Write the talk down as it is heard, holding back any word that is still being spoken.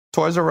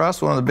Toys R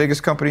Us, one of the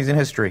biggest companies in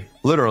history.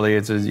 Literally,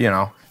 it's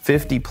a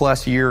 50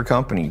 plus year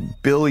company,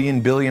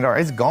 billion dollar.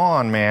 It's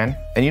gone, man.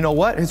 And you know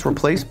what? It's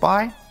replaced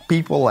by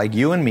people like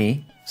you and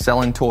me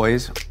selling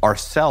toys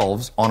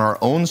ourselves on our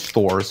own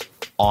stores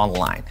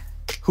online.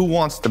 Who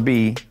wants to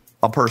be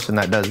a person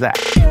that does that?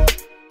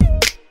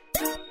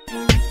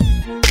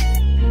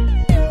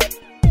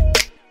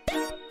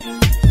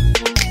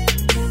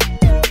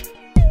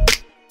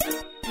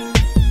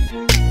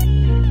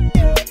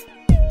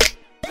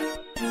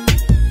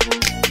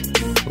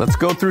 Let's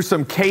go through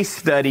some case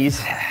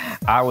studies.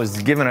 I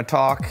was giving a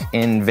talk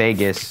in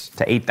Vegas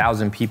to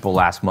 8,000 people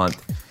last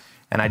month,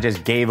 and I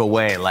just gave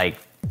away like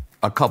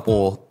a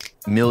couple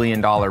 $1 million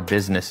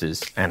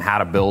businesses and how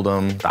to build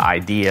them, the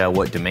idea,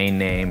 what domain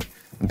name,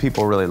 and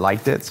people really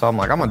liked it. So I'm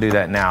like, I'm gonna do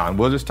that now. And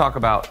we'll just talk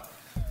about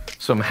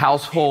some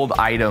household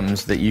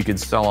items that you could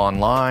sell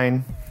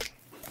online,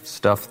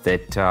 stuff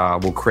that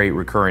will create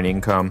recurring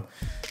income.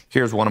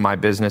 Here's one of my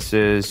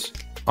businesses.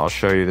 I'll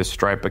show you the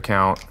Stripe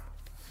account.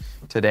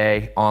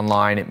 Today,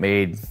 online, it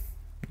made,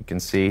 you can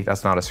see,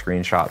 that's not a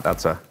screenshot,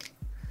 that's a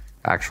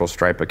actual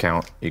Stripe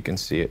account. You can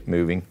see it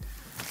moving.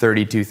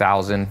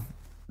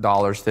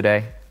 $32,000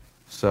 today.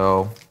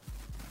 So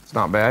it's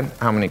not bad.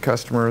 How many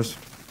customers?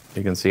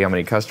 You can see how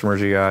many customers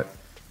you got.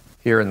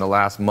 Here in the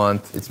last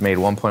month, it's made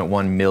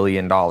 $1.1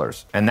 million.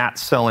 And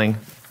that's selling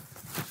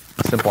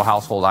simple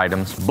household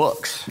items,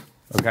 books,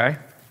 okay?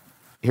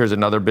 Here's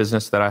another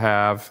business that I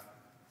have.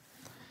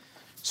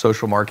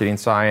 Social Marketing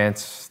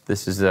Science.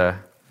 This is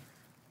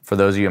for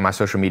those of you in my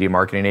social media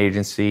marketing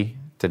agency.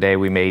 Today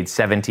we made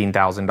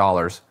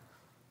 $17,000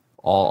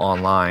 all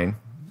online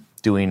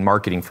doing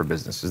marketing for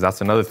businesses. That's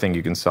another thing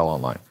you can sell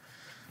online.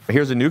 But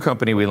here's a new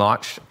company we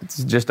launched.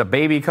 It's just a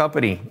baby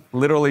company.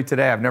 Literally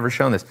today, I've never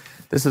shown this.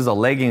 This is a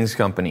leggings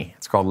company.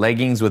 It's called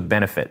Leggings with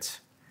Benefits.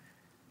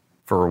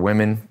 For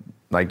women,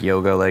 like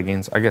yoga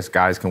leggings. I guess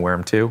guys can wear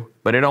them too.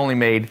 But it only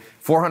made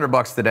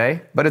 $400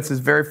 today, but it's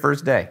his very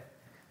first day.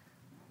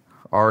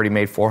 Already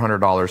made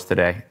 $400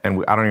 today,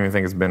 and I don't even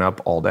think it's been up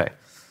all day.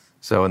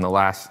 So and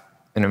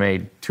it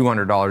made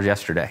 $200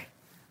 yesterday.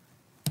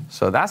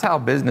 So that's how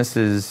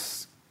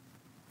businesses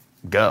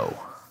go.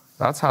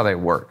 That's how they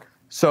work.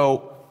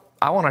 So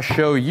I want to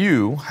show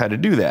you how to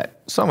do that.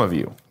 Some of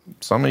you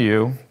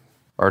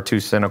are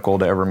too cynical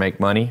to ever make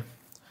money.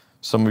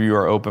 Some of you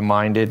are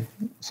open-minded.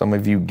 Some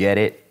of you get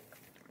it.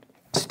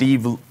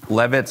 Steve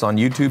Levitz on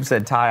YouTube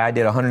said, Ty, I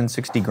did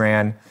 160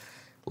 grand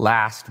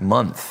last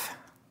month.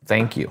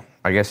 Thank you.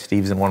 I guess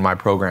Steve's in one of my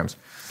programs.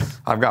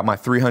 I've got my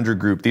 300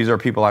 group. These are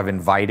people I've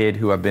invited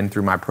who have been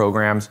through my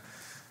programs.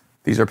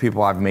 These are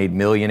people I've made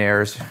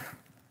millionaires.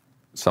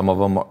 Some of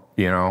them,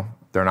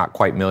 they're not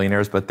quite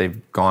millionaires, but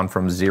they've gone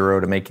from zero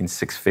to making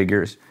six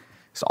figures.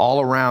 It's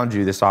all around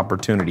you, this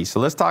opportunity. So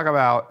let's talk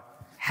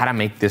about how to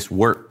make this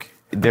work.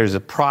 There's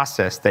a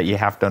process that you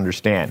have to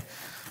understand.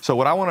 So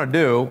what I want to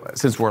do,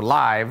 since we're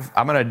live,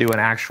 I'm going to do an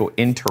actual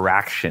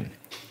interaction.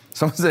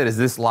 Someone said, is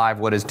this live?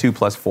 What is 2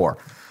 plus 4?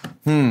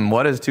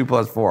 What is 2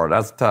 plus 4?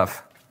 That's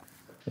tough.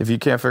 If you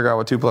can't figure out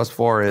what 2 plus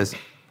 4 is,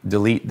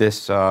 delete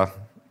this.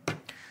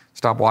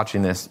 Stop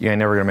watching this. You ain't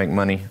never going to make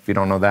money if you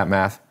don't know that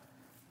math.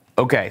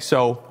 Okay,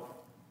 so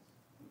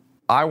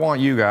I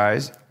want you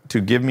guys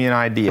to give me an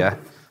idea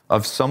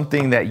of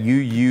something that you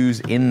use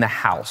in the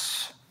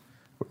house.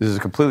 This is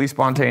completely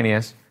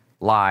spontaneous,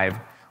 live.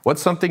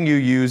 What's something you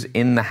use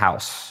in the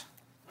house?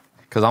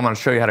 Because I'm going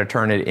to show you how to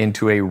turn it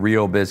into a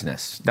real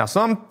business. Now,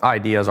 some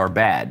ideas are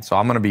bad, so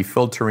I'm going to be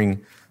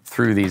filtering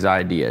through these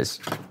ideas.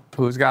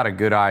 Who's got a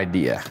good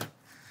idea?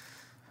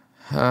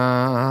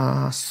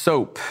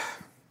 Soap.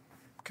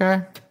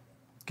 Okay.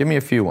 Give me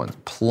a few ones.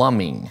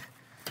 Plumbing.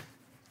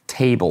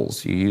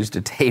 Tables. You used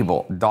a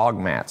table. Dog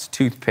mats.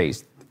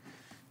 Toothpaste.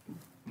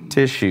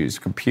 Tissues.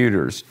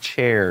 Computers.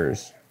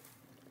 Chairs.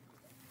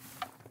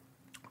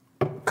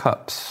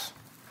 Cups.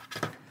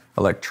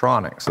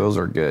 Electronics. Those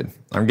are good.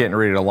 I'm getting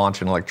ready to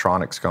launch an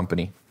electronics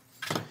company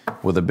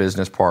with a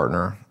business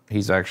partner.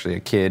 He's actually a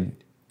kid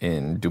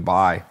in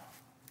Dubai.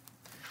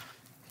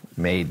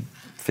 Made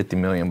 $50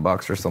 million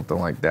or something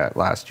like that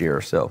last year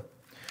or so.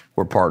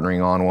 We're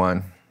partnering on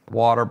one.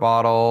 Water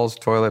bottles,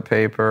 toilet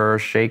paper,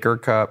 shaker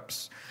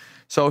cups.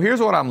 So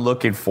here's what I'm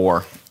looking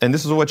for, and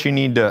this is what you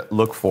need to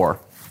look for.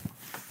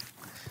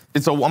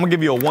 I'm gonna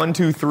give you a 1,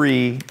 2,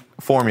 3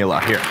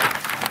 formula here.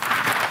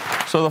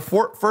 So the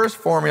first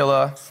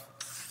formula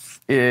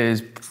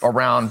is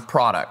around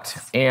product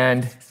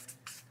and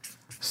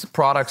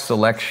product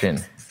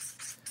selection.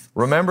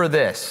 Remember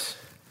this,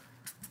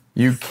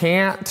 you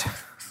can't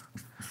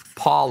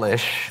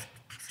polish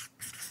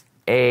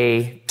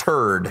a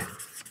turd.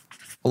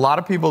 A lot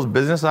of people's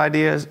business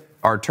ideas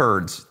are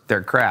turds,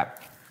 they're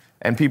crap.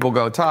 And people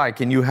go, Ty,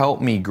 can you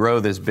help me grow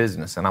this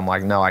business? And I'm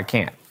like, no, I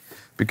can't,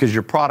 because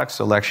your product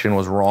selection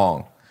was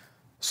wrong.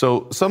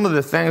 So some of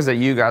the things that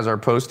you guys are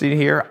posting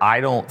here,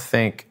 I don't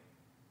think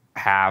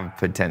have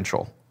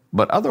potential,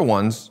 but other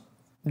ones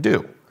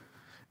do.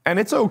 And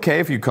it's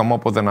okay if you come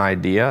up with an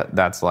idea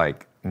that's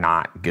like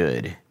not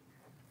good.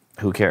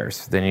 Who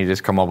cares? Then you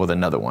just come up with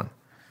another one.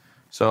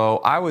 So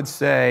I would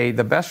say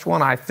the best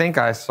one I think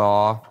I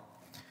saw,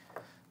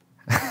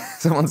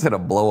 someone said a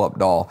blow-up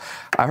doll.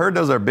 I heard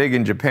those are big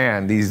in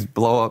Japan, these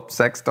blow-up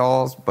sex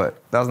dolls,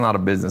 but that's not a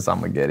business I'm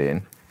gonna get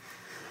in.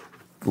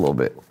 A little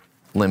bit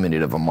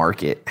limited of a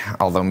market,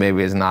 although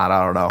maybe it's not,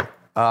 I don't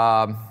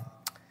know.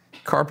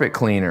 Carpet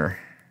cleaner.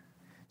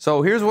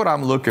 So here's what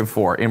I'm looking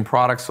for in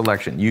product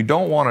selection. You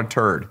don't want a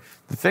turd.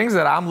 The things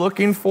that I'm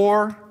looking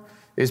for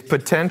is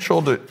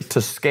potential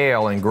to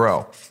scale and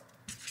grow.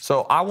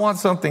 So I want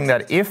something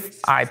that if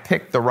I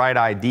pick the right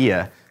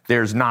idea,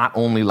 there's not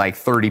only like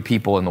 30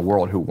 people in the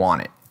world who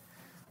want it.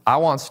 I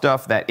want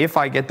stuff that if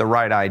I get the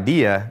right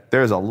idea,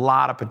 there's a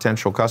lot of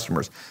potential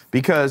customers.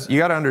 Because you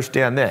gotta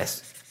understand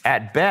this,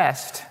 at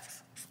best,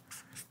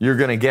 you're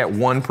gonna get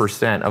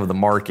 1% of the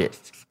market.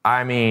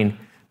 I mean,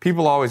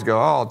 people always go,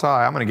 oh,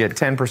 Ty, I'm gonna get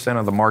 10%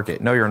 of the market.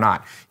 No, you're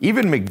not.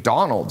 Even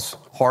McDonald's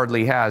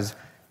hardly has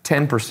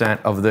 10%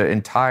 of the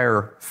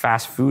entire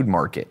fast food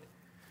market.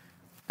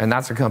 And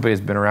that's a company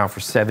that's been around for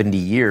 70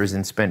 years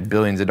and spent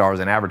billions of dollars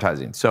in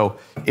advertising. So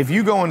if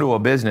you go into a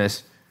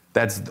business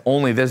that's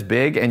only this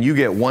big and you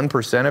get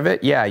 1% of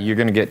it, yeah, you're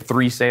gonna get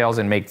 3 sales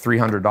and make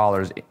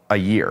 $300 a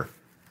year.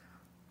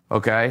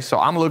 Okay, so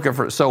I'm looking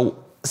for,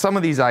 so some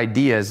of these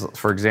ideas,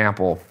 for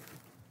example,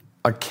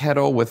 a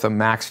kettle with a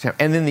max temp.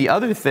 And then the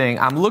other thing,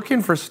 I'm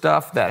looking for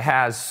stuff that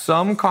has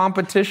some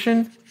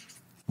competition,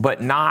 but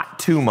not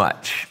too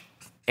much.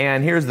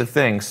 And here's the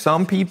thing,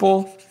 some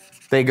people,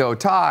 they go,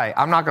 Ty,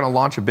 I'm not gonna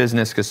launch a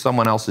business because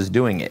someone else is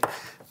doing it.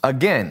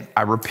 Again,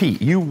 I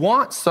repeat, you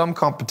want some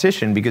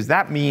competition because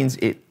that means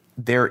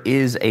there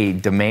is a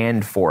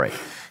demand for it.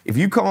 If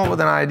you come up with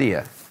an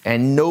idea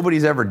and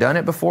nobody's ever done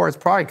it before, it's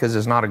probably because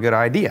it's not a good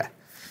idea.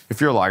 If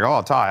you're like,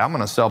 oh, Ty, I'm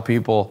gonna sell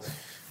people,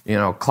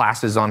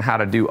 classes on how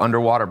to do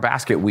underwater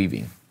basket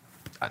weaving.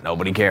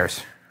 Nobody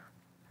cares.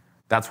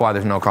 That's why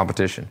there's no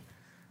competition.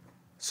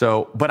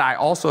 So, but I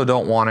also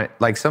don't want it,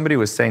 like somebody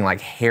was saying,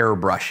 like hair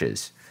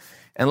brushes.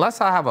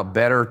 Unless I have a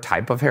better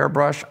type of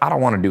hairbrush, I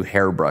don't want to do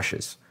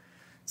hairbrushes.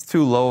 It's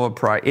too low of a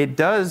price. It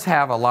does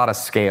have a lot of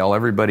scale.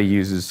 Everybody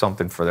uses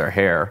something for their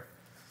hair.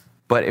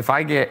 But if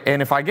I get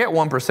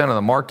 1% of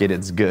the market,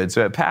 it's good.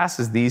 So it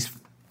passes these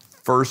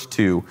first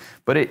two,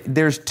 but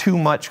there's too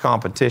much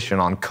competition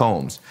on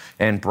combs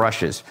and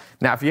brushes.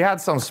 Now, if you had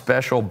some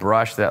special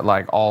brush that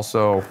like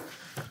also,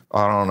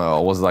 I don't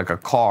know, was like a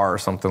car or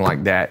something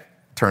like that,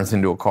 turns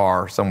into a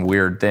car, some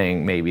weird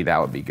thing, maybe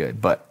that would be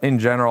good. But in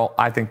general,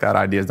 I think that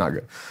idea is not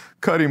good.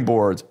 Cutting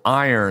boards,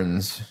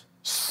 irons,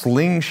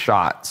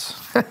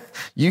 slingshots.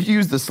 You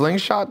used the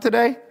slingshot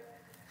today?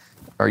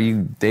 Are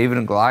you David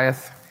and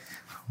Goliath?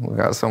 We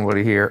got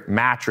somebody here.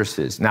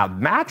 Mattresses. Now,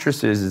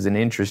 mattresses is an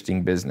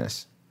interesting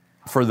business.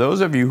 For those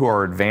of you who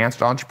are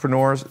advanced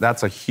entrepreneurs,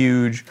 that's a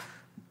huge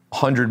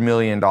 $100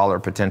 million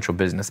potential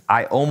business.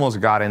 I almost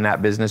got in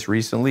that business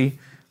recently.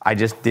 I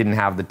just didn't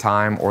have the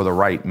time or the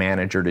right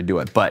manager to do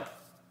it.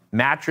 But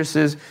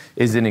mattresses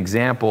is an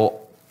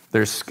example.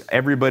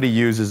 Everybody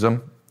uses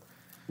them.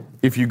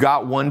 If you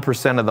got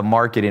 1% of the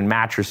market in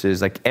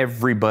mattresses, like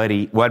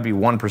everybody, that'd be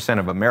 1%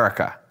 of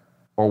America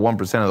or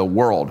 1% of the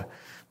world.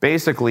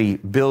 Basically,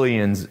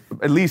 billions,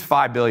 at least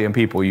 5 billion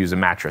people use a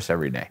mattress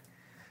every day.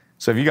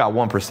 So if you got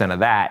 1% of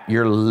that,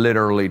 you're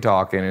literally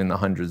talking in the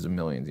hundreds of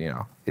millions,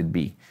 it'd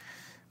be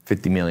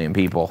 50 million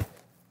people,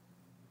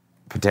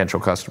 potential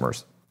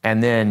customers.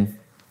 And then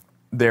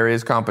there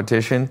is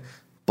competition,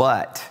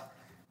 but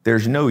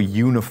there's no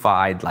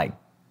unified, like,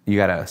 you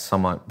gotta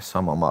sum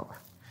them up.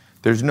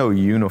 There's no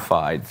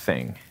unified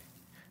thing.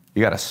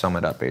 You gotta sum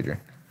it up, Adrian,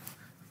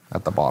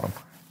 at the bottom.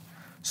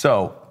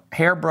 So,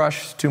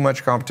 hairbrush, too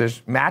much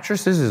competition.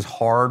 Mattresses is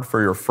hard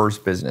for your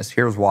first business.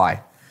 Here's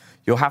why.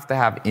 You'll have to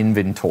have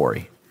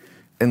inventory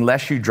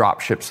unless you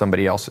drop ship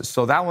somebody else's.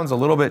 So that one's a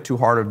little bit too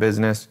hard of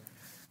business.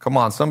 Come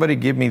on, somebody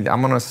give me,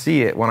 I'm gonna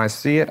see it. When I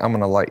see it, I'm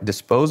gonna like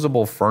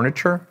disposable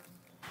furniture.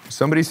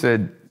 Somebody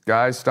said,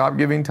 guys, stop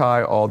giving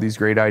Ty all these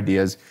great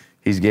ideas.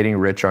 He's getting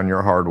rich on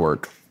your hard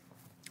work.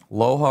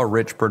 Loha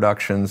Rich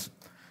Productions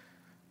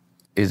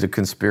is a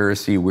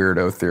conspiracy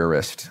weirdo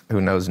theorist who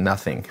knows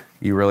nothing.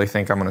 You really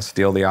think I'm gonna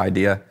steal the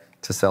idea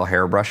to sell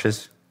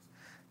hairbrushes?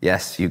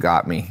 Yes, you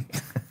got me.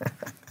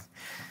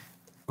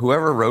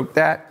 Whoever wrote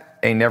that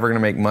ain't never gonna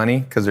make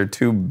money because they're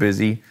too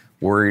busy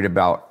worried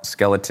about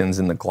skeletons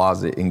in the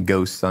closet and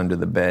ghosts under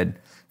the bed.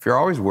 If you're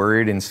always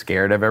worried and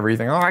scared of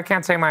everything, oh, I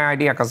can't say my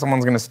idea because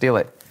someone's gonna steal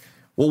it.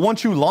 Well,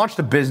 once you launch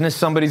the business,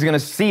 somebody's gonna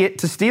see it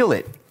to steal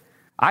it.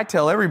 I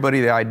tell everybody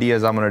the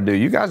ideas I'm gonna do.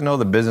 You guys know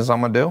the business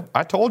I'm gonna do.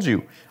 I told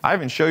you. I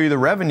even show you the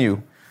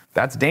revenue.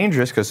 That's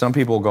dangerous because some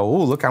people go,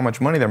 oh, look how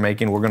much money they're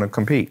making. We're gonna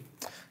compete.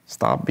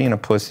 Stop being a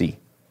pussy.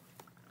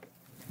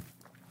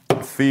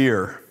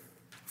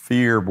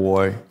 Fear,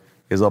 boy,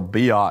 is a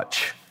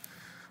biatch.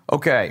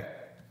 Okay.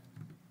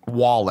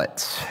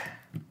 Wallets.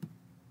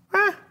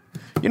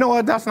 You know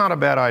what? That's not a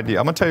bad idea.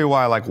 I'm gonna tell you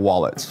why I like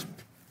wallets.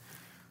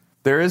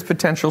 There is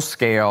potential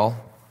scale.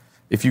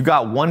 If you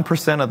got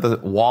 1% of the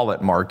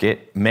wallet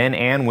market, men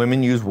and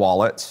women use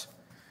wallets,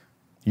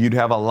 you'd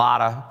have a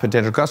lot of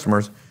potential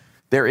customers.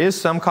 there is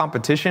some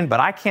competition, but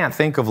I can't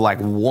think of like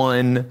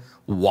one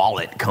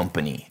wallet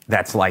company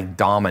that's like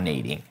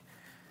dominating.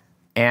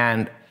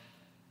 And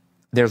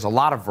there's a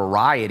lot of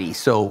variety.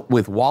 So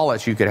with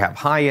wallets, you could have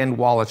high-end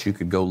wallets, you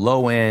could go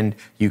low-end,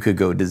 you could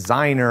go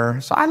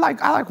designer. So I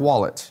like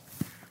wallets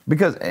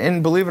because,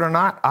 and believe it or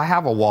not, I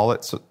have a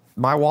wallet. So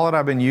my wallet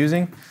I've been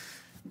using,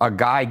 a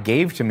guy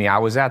gave to me. I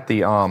was at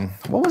the,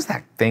 what was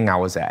that thing I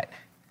was at?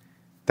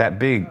 That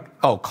big,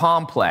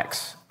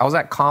 Complex. I was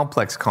at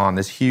Complex Con,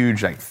 this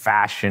huge like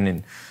fashion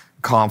and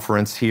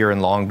conference here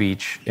in Long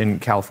Beach in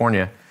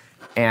California.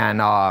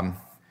 And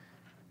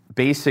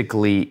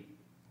basically,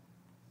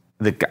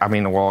 a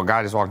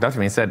guy just walked up to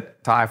me and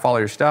said, Ty, I follow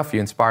your stuff. You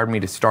inspired me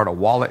to start a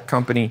wallet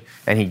company.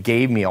 And he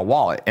gave me a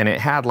wallet. And it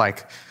had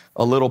like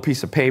a little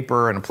piece of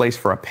paper and a place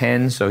for a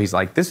pen. So he's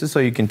like, this is so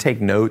you can take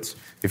notes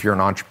if you're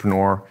an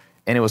entrepreneur.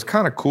 And it was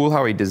kind of cool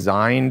how he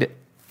designed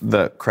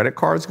the credit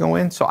cards go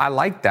in. So I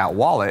like that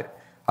wallet.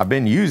 I've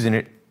been using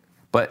it,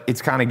 but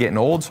it's kind of getting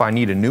old, so I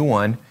need a new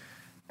one.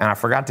 And I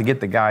forgot to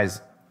get the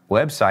guy's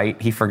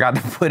website. He forgot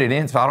to put it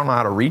in, so I don't know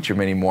how to reach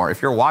him anymore.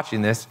 If you're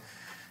watching this,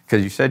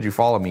 because you said you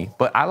follow me,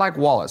 but I like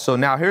wallets. So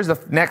now here's the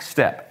next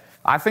step.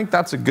 I think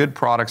that's a good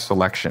product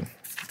selection.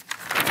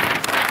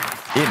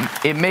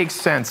 It makes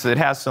sense. It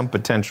has some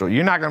potential.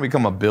 You're not going to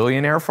become a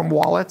billionaire from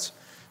wallets,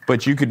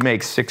 but you could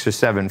make 6 or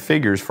 7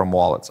 figures from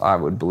wallets, I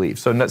would believe.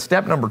 So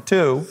step number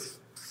 2,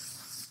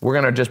 we're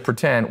going to just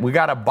pretend we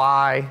got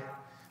to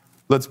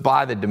let's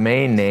buy the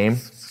domain name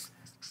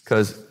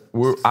because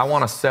I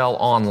want to sell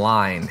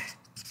online.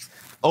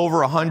 Over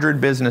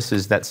 100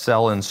 businesses that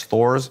sell in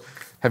stores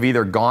have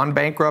either gone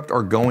bankrupt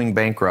or going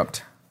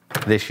bankrupt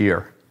this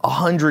year.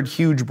 100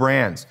 huge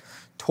brands.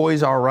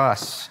 Toys R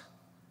Us,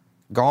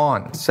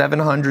 gone.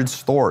 700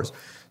 stores.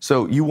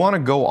 So you want to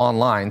go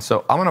online.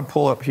 So I'm going to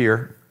pull up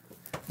here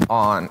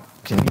on,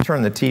 can you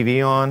turn the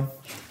TV on?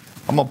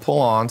 I'm going to pull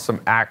on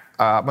some,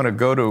 I'm going to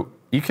go to,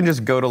 you can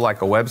just go to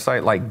like a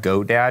website like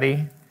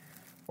GoDaddy,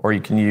 or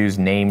you can use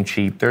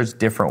Namecheap. There's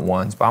different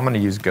ones, but I'm going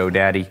to use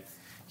GoDaddy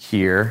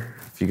here,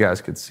 if you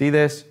guys could see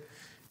this.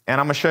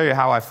 And I'm going to show you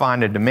how I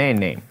find a domain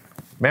name.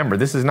 Remember,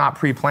 this is not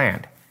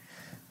pre-planned.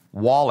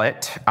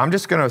 Wallet, I'm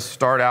just going to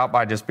start out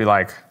by just be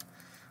like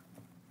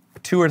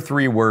 2 or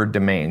 3 word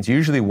domains,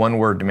 usually 1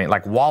 word domain.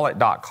 Like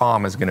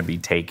wallet.com is going to be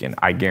taken,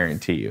 I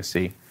guarantee you,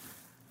 see?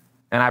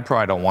 And I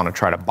probably don't want to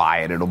try to buy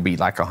it. It'll be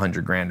like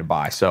 $100,000 to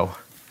buy. So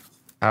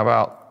how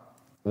about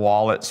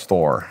wallet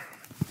store?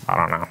 I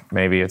don't know.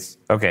 Maybe it's,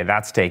 okay,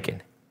 that's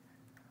taken.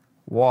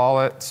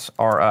 Wallets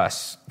are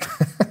us.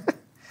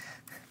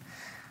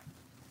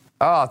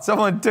 Oh,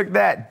 someone took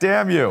that.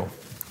 Damn you.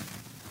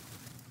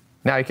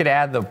 Now you could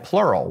add the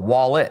plural,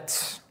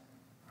 wallets.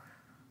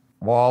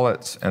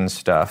 Wallets and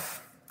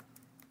stuff.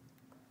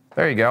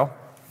 There you go.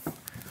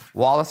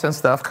 Wallets and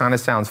stuff kind of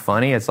sounds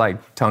funny. It's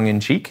like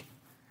tongue-in-cheek.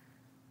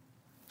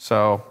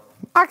 So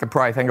I could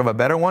probably think of a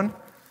better one,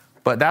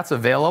 but that's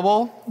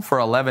available for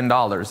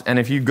 $11. And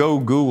if you go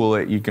Google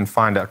it, you can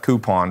find a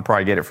coupon,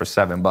 probably get it for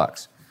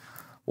 $7.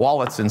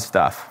 Wallets and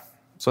stuff.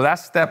 So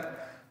that's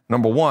step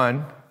number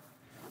 1.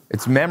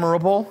 It's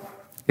memorable.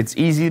 It's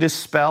easy to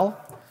spell.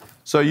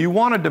 So you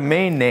want a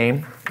domain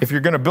name. If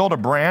you're going to build a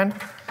brand,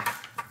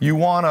 you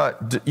want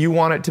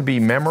it to be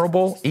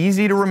memorable,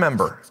 easy to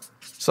remember.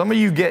 Some of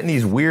you getting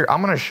these weird,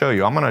 I'm going to show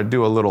you. I'm going to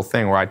do a little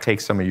thing where I take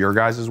some of your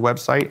guys'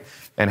 website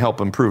and help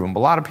improve them.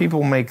 But a lot of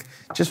people make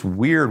just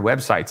weird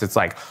websites. It's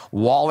like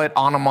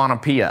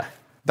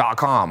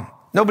walletonomatopoeia.com.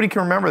 Nobody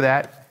can remember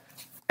that.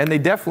 And they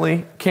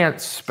definitely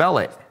can't spell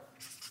it.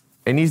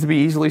 It needs to be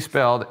easily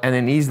spelled and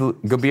it needs to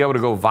be able to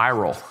go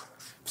viral. If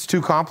it's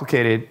too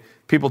complicated,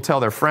 people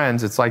tell their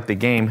friends. It's like the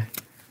game,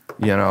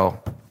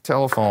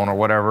 telephone or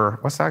whatever.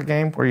 What's that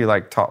game where you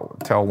like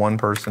tell one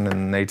person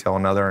and they tell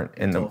another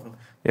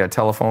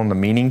telephone, the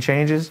meaning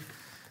changes.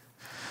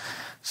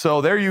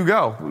 So there you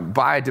go.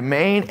 Buy a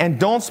domain and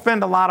don't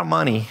spend a lot of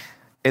money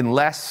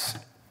unless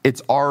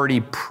it's already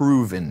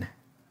proven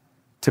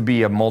to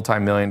be a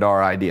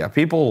multi-million-dollar idea.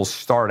 People will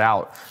start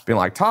out being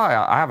like,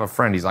 Ty, I have a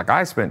friend. He's like,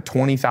 I spent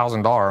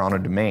 $20,000 on a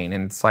domain.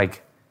 And it's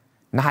like,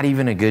 not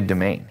even a good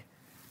domain.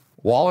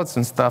 Wallets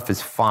and stuff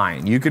is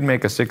fine. You could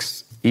make a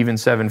 6, even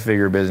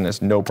 7-figure business,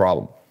 no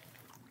problem.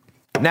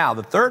 Now,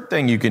 the third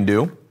thing you can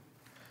do,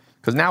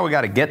 because now we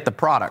got to get the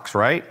products,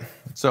 right?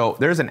 So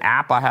there's an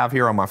app I have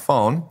here on my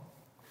phone.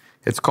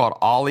 It's called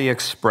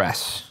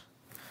AliExpress.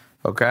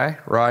 Okay,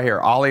 right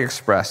here,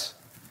 AliExpress.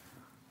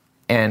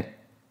 And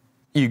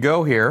you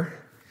go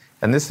here,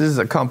 and this is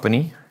a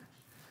company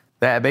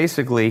that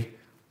basically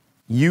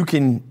you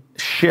can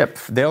ship.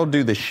 They'll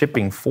do the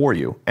shipping for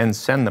you and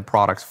send the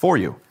products for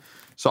you.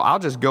 So I'll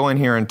just go in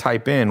here and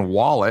type in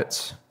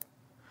wallets,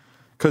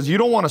 because you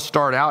don't want to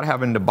start out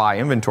having to buy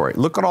inventory.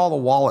 Look at all the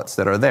wallets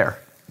that are there.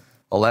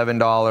 $11,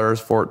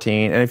 $14,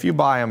 and if you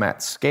buy them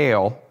at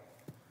scale,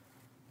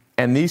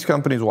 and these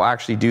companies will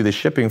actually do the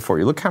shipping for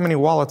you. Look how many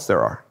wallets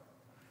there are.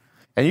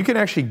 And you can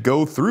actually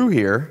go through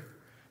here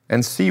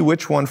and see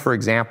which one, for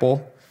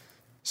example,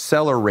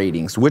 seller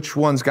ratings. Which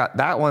one's got,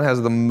 that one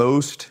has the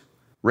most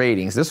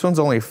ratings. This one's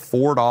only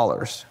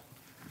 $4.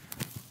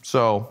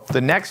 So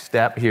the next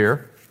step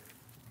here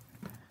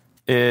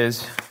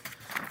is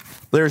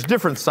there's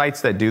different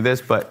sites that do this,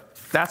 but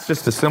that's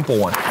just a simple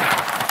one.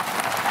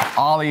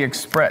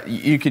 AliExpress,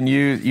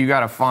 you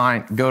got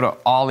to go to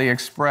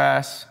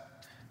AliExpress,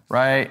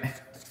 right?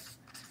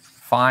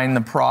 Find the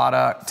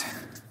product,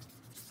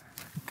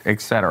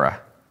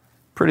 etc.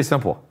 Pretty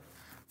simple.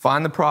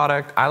 Find the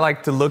product. I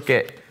like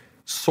to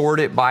sort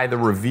it by the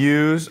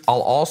reviews.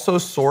 I'll also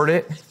sort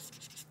it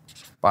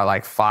by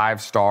like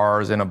 5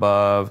 stars and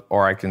above,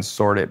 or I can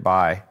sort it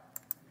by,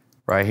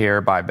 right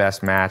here, by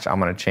best match. I'm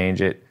going to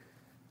change it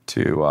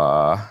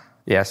to,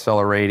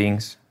 seller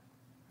ratings.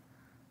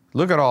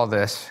 Look at all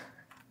this.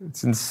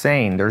 It's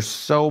insane. There's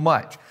so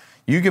much.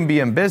 You can be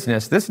in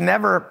business. This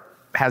never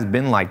has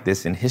been like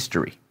this in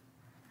history.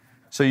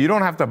 So you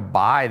don't have to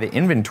buy the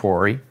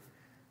inventory.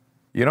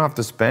 You don't have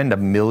to spend $1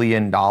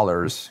 million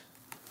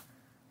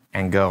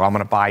and go, I'm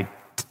going to buy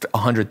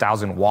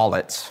 100,000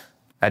 wallets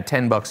at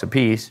 $10 a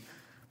piece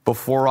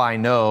before I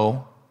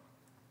know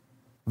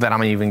that I'm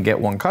going to even get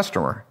one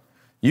customer.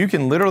 You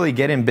can literally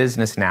get in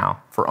business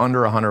now for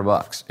under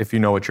 $100 if you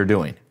know what you're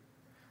doing.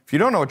 If you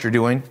don't know what you're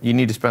doing, you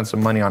need to spend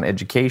some money on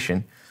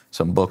education,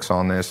 some books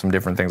on this, some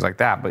different things like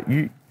that. But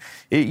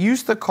it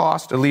used to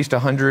cost at least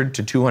 100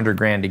 to 200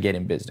 grand to get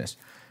in business.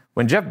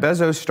 When Jeff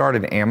Bezos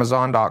started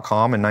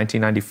Amazon.com in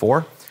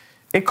 1994,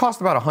 it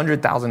cost about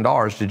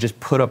 $100,000 to just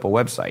put up a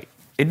website.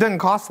 It doesn't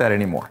cost that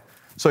anymore.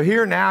 So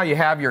here now you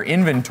have your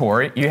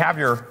inventory, you have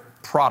your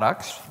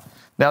products.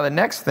 Now the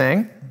next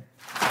thing,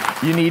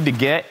 you need to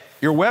get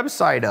your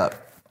website up.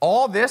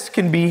 All this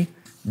can be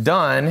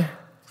done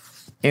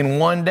in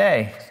one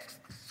day.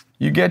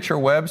 You get your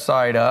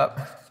website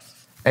up,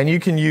 and you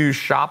can use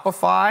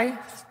Shopify,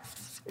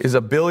 is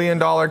 $1 billion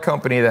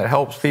company that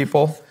helps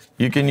people.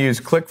 You can use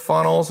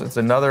ClickFunnels, it's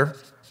another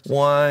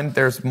one.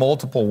 There's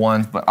multiple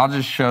ones, but I'll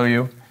just show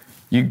you.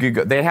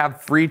 They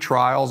have free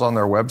trials on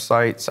their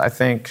websites, I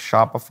think,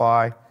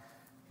 Shopify.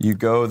 You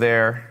go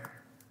there.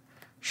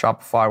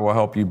 Shopify will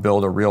help you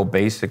build a real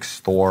basic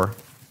store.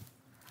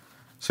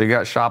 So you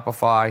got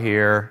Shopify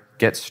here,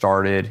 get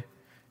started.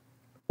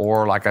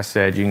 Or like I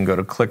said, you can go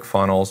to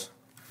ClickFunnels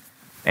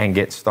and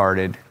get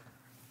started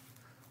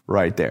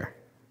right there.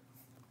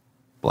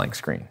 Blank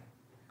screen.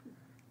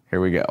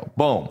 Here we go.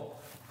 Boom.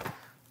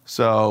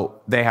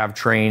 So they have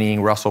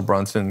training. Russell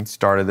Brunson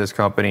started this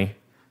company.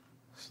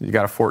 So you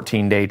got a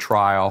 14-day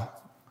trial.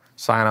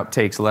 Sign up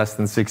takes less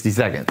than 60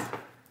 seconds.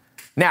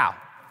 Now,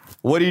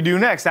 what do you do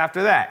next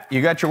after that?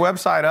 You got your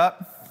website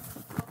up.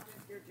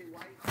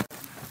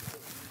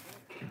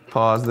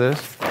 Pause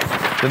this.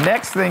 The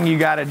next thing you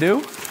got to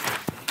do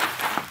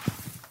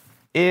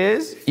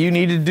is you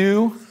need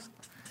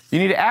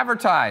to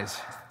advertise.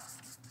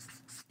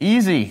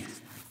 Easy.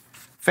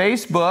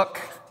 Facebook,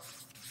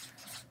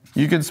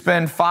 you can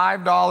spend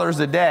 $5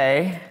 a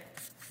day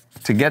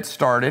to get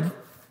started.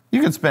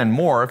 You can spend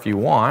more if you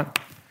want.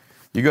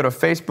 You go to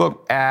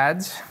Facebook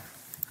ads.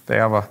 They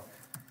have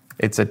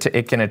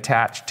it can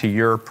attach to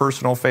your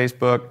personal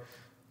Facebook.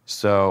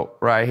 So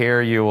right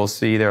here you will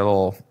see their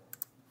little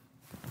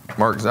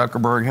Mark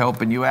Zuckerberg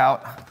helping you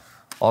out.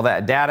 All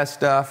that data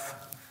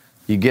stuff.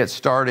 You get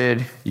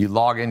started, you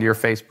log into your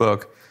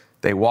Facebook,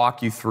 they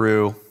walk you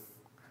through,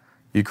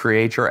 you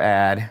create your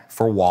ad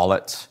for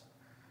wallets.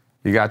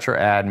 You got your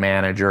ad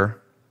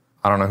manager.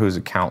 I don't know whose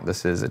account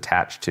this is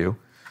attached to,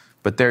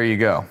 but there you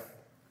go.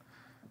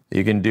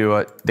 You can do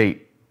it.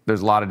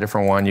 There's a lot of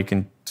different ones. You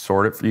can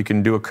sort it. You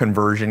can do a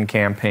conversion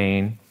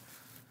campaign,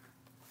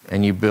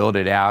 and you build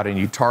it out, and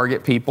you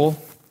target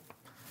people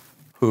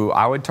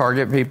I would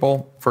target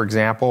people, for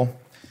example,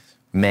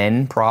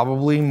 men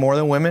probably more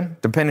than women,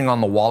 depending on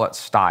the wallet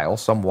style.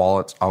 Some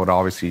wallets I would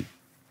obviously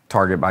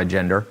target by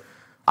gender.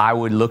 I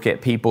would look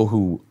at people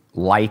who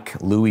like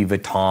Louis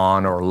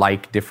Vuitton or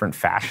like different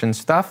fashion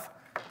stuff,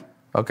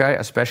 okay?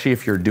 Especially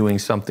if you're doing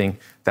something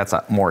that's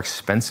a more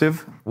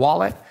expensive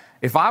wallet.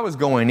 If I was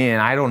going in,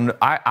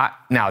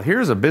 now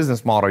here's a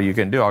business model you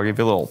can do. I'll give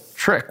you a little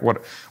trick.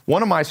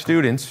 One of my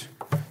students,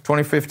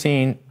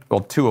 2015, well,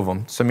 two of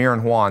them, Samir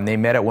and Juan, they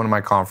met at one of my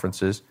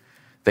conferences.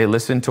 They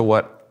listened to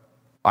what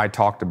I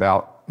talked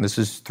about. This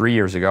is 3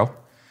 years ago.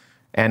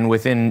 And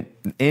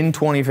in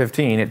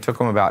 2015, it took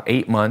them about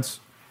 8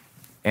 months,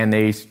 and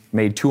they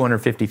made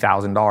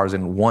 $250,000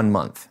 in 1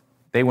 month.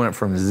 They went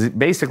from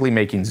basically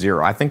making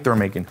zero. I think they're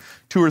making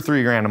 $2 or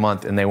 $3 grand a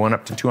month, and they went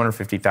up to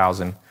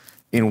 $250,000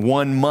 in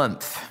 1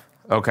 month,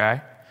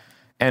 okay?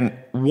 And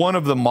one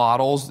of the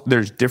models,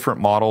 there's different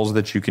models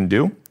that you can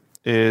do,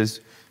 is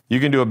you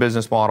can do a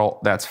business model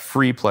that's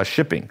free plus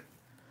shipping.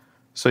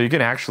 So you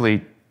can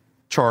actually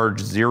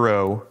charge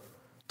 $0,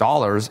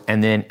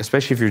 and then,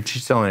 especially if you're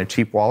selling a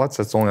cheap wallets,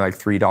 that's only like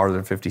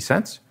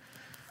 $3.50.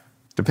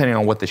 Depending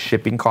on what the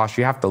shipping costs,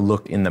 you have to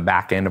look in the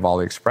back end of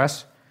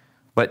AliExpress.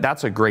 But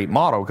that's a great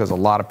model because a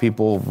lot of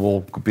people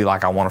will be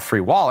like, I want a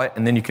free wallet.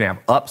 And then you can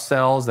have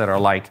upsells that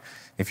are like,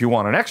 if you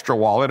want an extra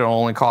wallet, it'll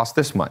only cost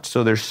this much.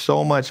 So there's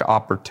so much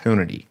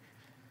opportunity.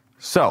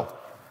 So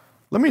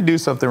let me do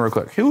something real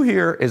quick. Who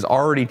here is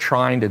already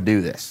trying to do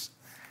this?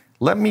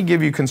 Let me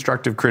give you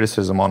constructive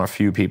criticism on a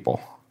few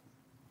people.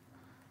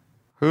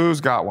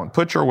 Who's got one?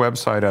 Put your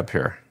website up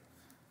here.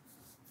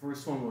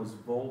 First one was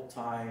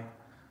voltitech.com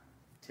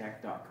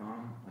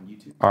on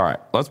YouTube. All right,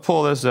 let's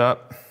pull this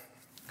up.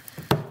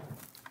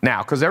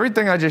 Now, because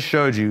everything I just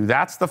showed you,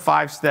 that's the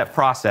 5-step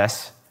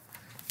process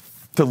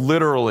to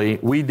literally,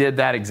 we did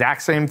that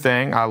exact same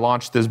thing. I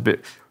launched this,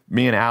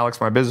 me and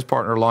Alex, my business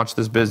partner, launched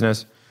this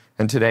business,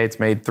 and today it's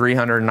made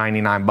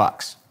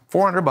 $399,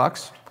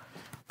 $400,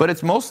 but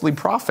it's mostly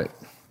profit.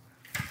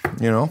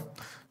 You know,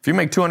 if you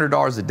make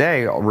 $200 a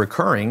day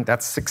recurring,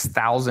 that's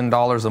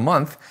 $6,000 a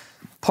month.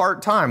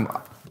 Part-time,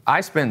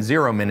 I spent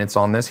 0 minutes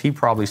on this. He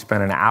probably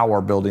spent an hour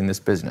building this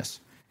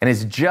business, and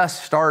it's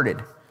just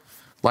started.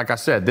 Like I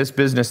said, this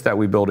business that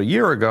we built a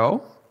year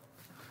ago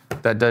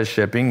that does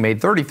shipping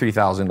made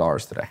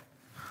 $33,000 today.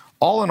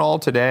 All in all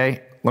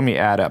today, let me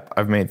add up.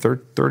 I've made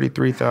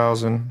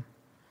 33,000.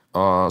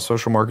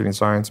 Social marketing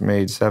science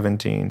made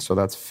 17, so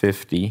that's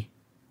 50.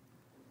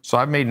 So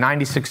I've made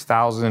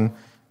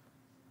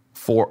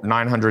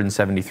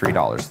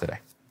 $96,973 today.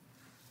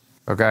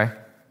 Okay?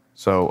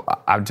 So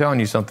I'm telling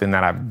you something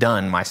that I've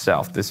done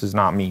myself. This is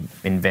not me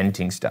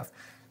inventing stuff.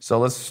 So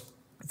let's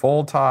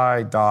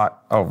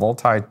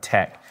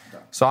Voltitech.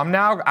 So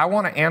I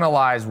want to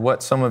analyze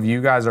what some of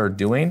you guys are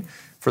doing.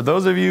 For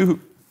those of you who,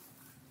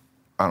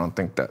 I don't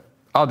think that,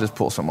 I'll just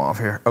pull some off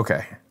here.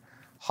 Okay.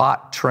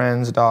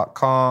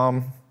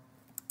 Hottrends.com.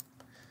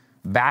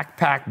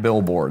 Backpack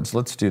billboards.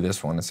 Let's do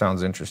this one. It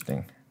sounds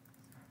interesting.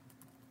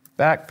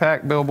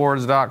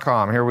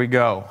 Backpackbillboards.com. Here we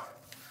go.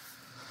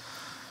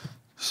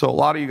 So a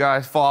lot of you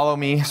guys follow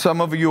me.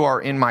 Some of you are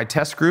in my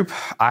test group.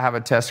 I have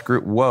a test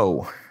group.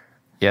 Whoa.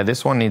 Yeah,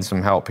 this one needs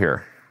some help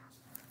here.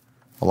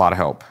 A lot of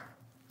help.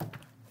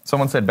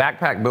 Someone said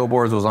Backpack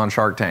Billboards was on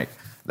Shark Tank.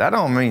 That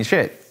don't mean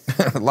shit.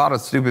 A lot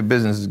of stupid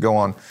businesses go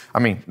on. I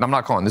mean, I'm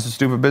not calling this a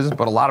stupid business,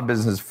 but a lot of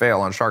businesses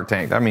fail on Shark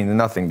Tank. That means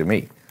nothing to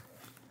me.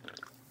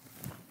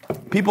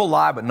 People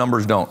lie, but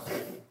numbers don't.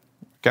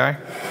 Okay?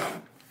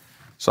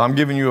 So I'm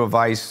giving you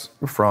advice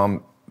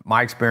from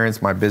my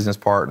experience, my business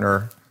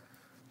partner.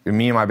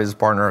 Me and my business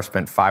partner have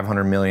spent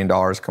 $500 million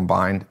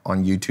combined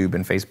on YouTube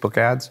and Facebook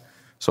ads.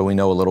 So we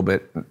know a little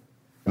bit.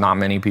 Not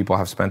many people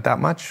have spent that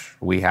much.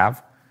 We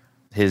have.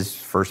 His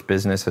first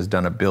business has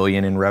done $1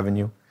 billion in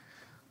revenue.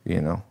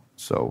 You know,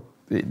 so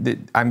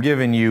I'm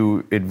giving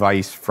you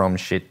advice from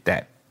shit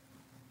that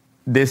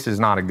this is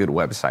not a good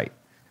website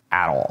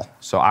at all.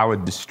 So I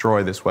would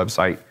destroy this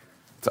website.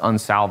 It's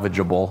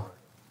unsalvageable.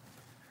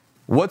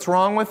 What's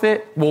wrong with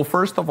it? Well,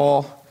 first of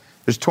all,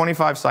 there's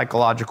 25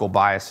 psychological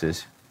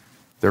biases.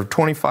 There are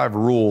 25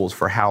 rules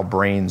for how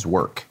brains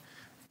work.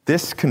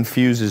 This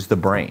confuses the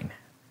brain.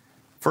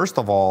 First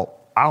of all,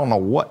 I don't know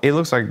what, it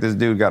looks like this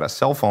dude got a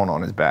cell phone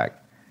on his back.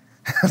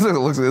 It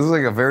looks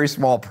like a very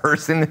small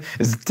person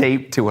is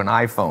taped to an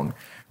iPhone.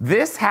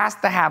 This has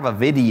to have a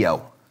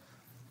video.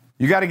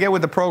 You got to get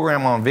with the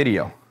program on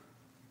video,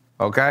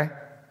 okay?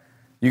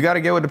 You got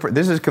to get with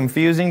this is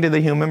confusing to the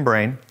human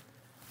brain.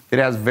 It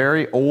has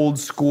very old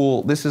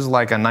school, this is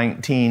like a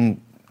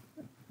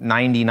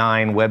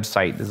 1999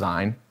 website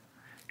design.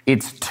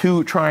 It's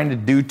trying to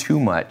do too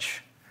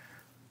much.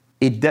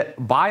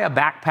 Buy a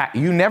backpack,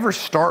 you never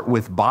start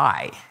with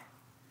buy.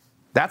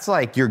 That's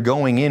like you're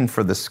going in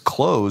for this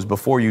close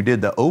before you did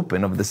the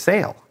open of the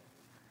sale.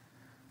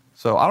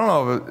 So I don't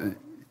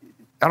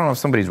know if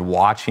somebody's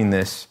watching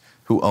this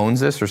who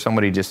owns this or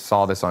somebody just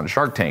saw this on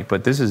Shark Tank,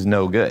 but this is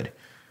no good,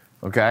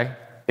 okay?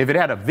 If it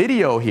had a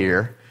video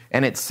here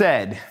and it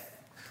said,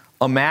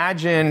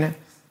 imagine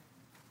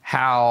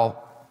how,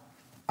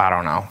 I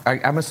don't know,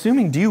 I'm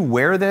assuming, do you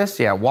wear this?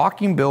 Yeah,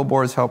 walking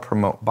billboards help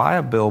promote, buy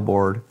a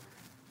billboard,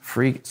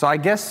 free. So I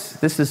guess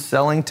this is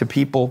selling to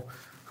people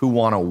who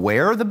want to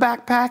wear the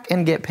backpack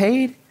and get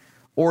paid?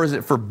 Or is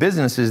it for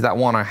businesses that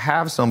want to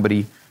have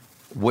somebody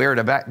wear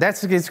the back?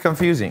 It's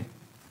confusing.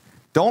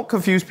 Don't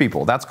confuse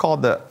people. That's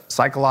called the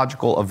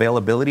psychological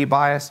availability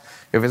bias.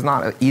 If it's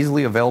not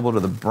easily available to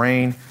the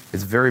brain,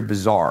 it's very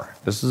bizarre.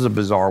 This is a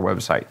bizarre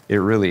website. It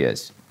really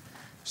is.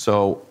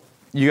 So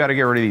you got to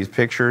get rid of these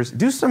pictures.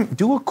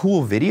 Do a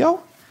cool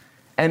video.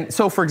 And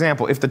so, for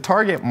example, if the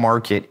target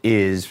market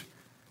is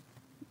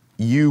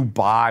you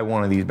buy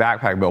one of these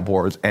backpack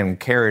billboards and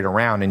carry it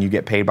around and you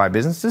get paid by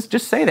businesses,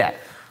 just say that.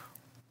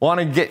 Want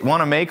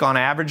to make on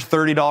average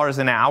 $30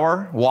 an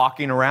hour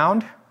walking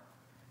around?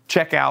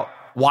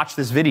 Watch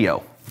this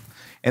video.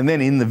 And then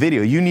in the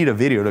video, you need a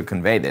video to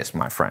convey this,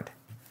 my friend.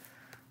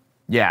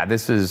 Yeah,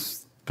 this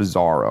is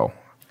bizarro.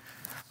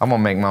 I'm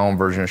gonna make my own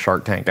version of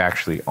Shark Tank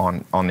actually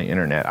on the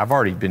internet. I've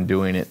already been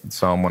doing it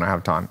some when I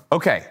have time.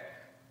 Okay,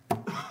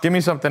 give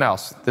me something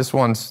else. This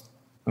one's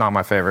not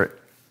my favorite.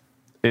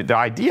 The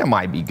idea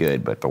might be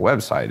good, but the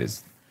website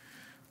is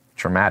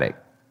traumatic.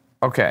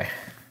 Okay.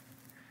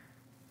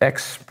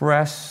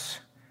 Express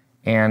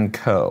 &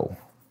 Co.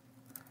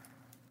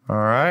 All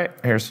right,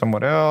 here's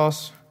someone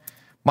else.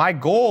 My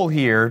goal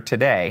here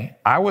today,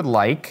 I would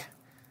like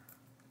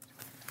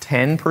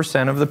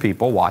 10% of the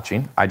people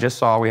watching. I just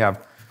saw we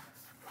have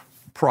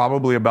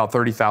probably about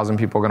 30,000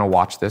 people gonna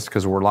watch this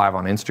because we're live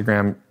on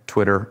Instagram,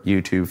 Twitter,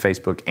 YouTube,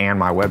 Facebook, and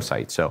my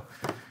website. So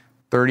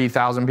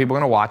 30,000 people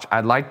going to watch.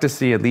 I'd like to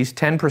see at least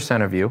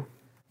 10% of you,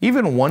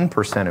 even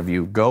 1% of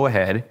you, go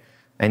ahead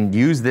and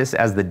use this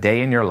as the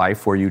day in your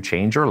life where you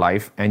change your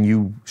life and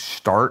you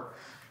start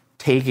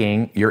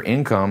taking your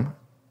income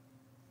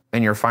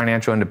and your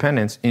financial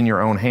independence in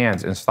your own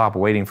hands and stop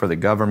waiting for the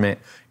government,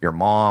 your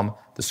mom,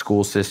 the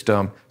school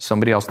system,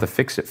 somebody else to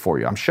fix it for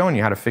you. I'm showing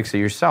you how to fix it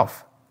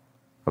yourself,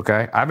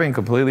 okay? I've been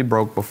completely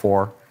broke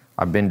before.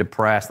 I've been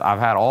depressed. I've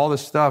had all the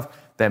stuff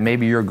that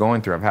maybe you're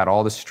going through. I've had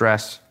all the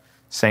stress,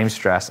 same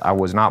stress. I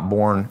was not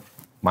born.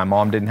 My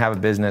mom didn't have a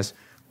business.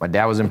 My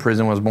dad was in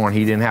prison, was born.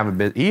 He didn't have a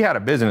business. He had a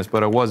business,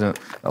 but it wasn't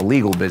a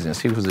legal business.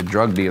 He was a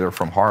drug dealer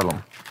from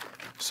Harlem.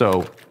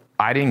 So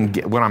I didn't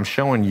get, what I'm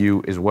showing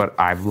you is what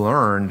I've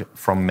learned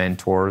from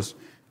mentors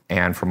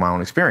and from my own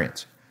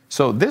experience.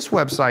 So this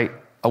website,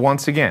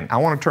 once again, I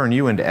want to turn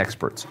you into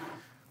experts.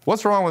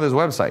 What's wrong with this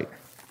website?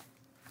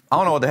 I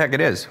don't know what the heck it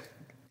is.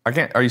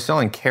 Are you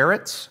selling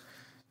carrots?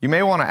 You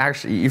may want to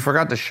actually, you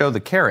forgot to show the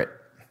carrot.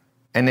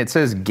 And it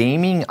says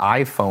gaming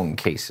iPhone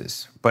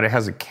cases, but it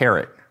has a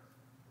carrot.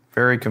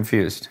 Very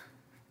confused.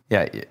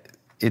 Yeah, and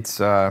it's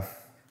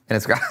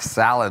got a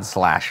salad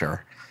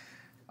slasher.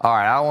 All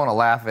right, I don't want to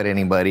laugh at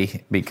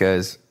anybody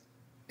because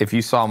if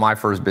you saw my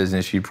first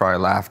business, you'd probably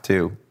laugh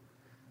too.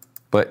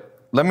 But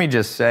let me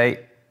just say,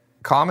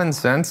 common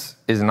sense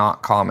is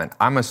not common.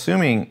 I'm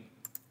assuming,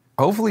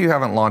 hopefully you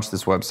haven't launched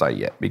this website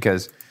yet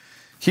because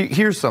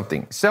here's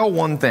something. Sell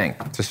one thing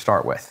to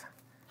start with.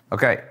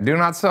 Okay, do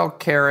not sell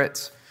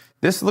carrots.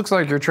 This looks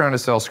like you're trying to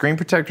sell screen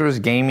protectors,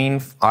 gaming,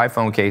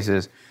 iPhone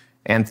cases,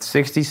 and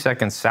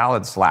 60-second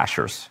salad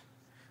slashers.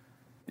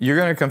 You're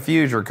going to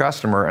confuse your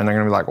customer and they're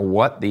going to be like,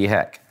 what the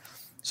heck?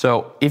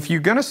 So if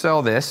you're going to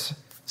sell this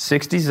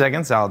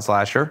 60-second salad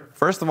slasher,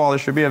 first of all, there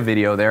should be a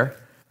video there.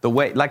 The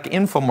way, like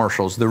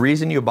infomercials, the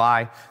reason you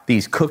buy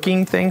these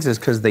cooking things is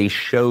because they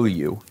show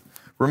you.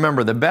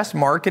 Remember, the best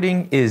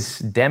marketing is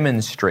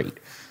demonstrate.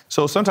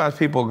 So sometimes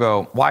people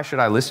go, why should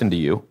I listen to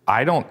you?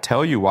 I don't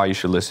tell you why you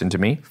should listen to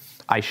me.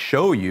 I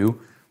show you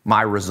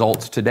my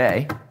results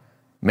today,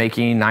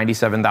 making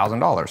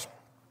 $97,000,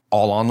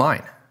 all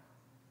online.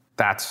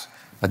 That's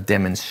a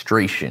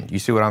demonstration. You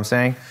see what I'm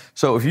saying?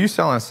 So if you're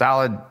selling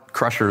salad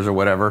crushers or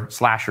whatever,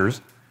 slashers,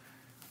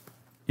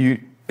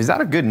 is that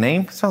a good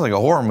name? It sounds like a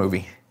horror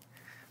movie.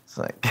 It's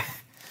like,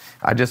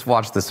 I just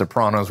watched The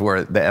Sopranos,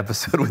 where the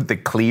episode with the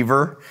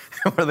cleaver,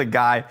 where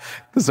the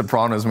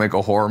Sopranos make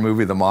a horror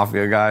movie, the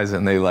mafia guys,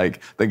 and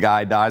the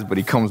guy dies, but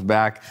he comes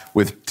back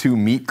with 2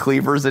 meat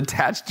cleavers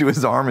attached to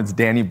his arm. It's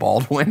Danny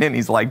Baldwin, and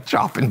he's like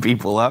chopping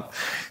people up.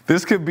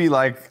 This could be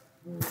like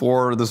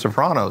for The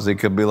Sopranos. It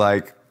could be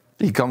like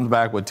he comes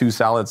back with 2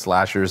 salad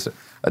slashers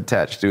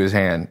attached to his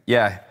hand.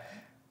 Yeah.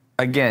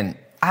 Again,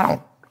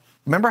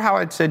 remember how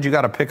I said you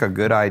got to pick a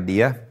good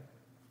idea?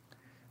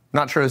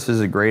 Not sure this is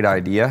a great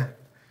idea,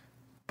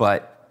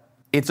 but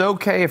it's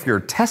okay if you're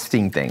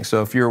testing things.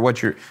 So if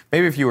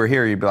maybe if you were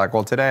here, you'd be like,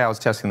 well, today I was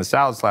testing the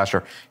salad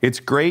slasher.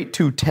 It's great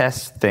to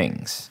test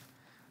things.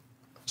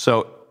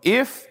 So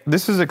if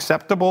this is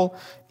acceptable,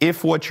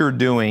 if what you're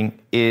doing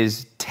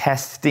is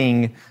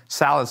testing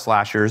salad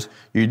slashers,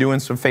 you're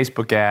doing some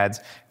Facebook ads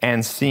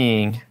and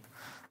seeing,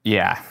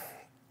 yeah.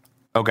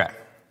 Okay.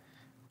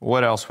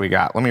 What else we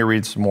got? Let me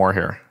read some more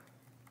here.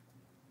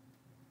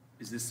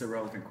 Is this a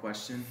relevant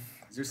question?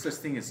 Is there such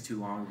thing as too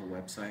long of a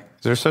website?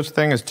 Is there such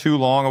thing as too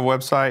long of a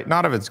website?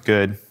 Not if it's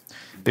good.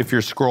 If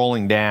you're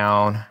scrolling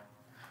down.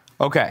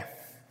 Okay.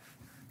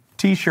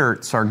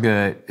 T-shirts are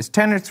good. Is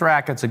tennis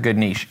rackets a good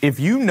niche? If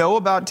you know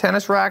about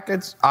tennis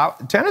rackets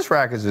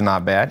is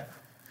not bad.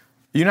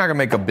 You're not going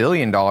to make $1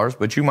 billion,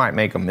 but you might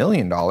make $1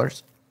 million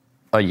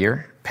a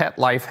year. Pet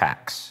life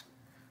hacks.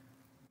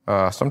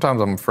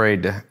 Sometimes I'm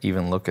afraid to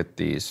even look at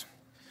these.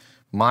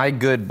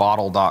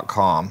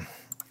 mygoodbottle.com.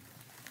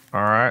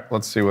 All right,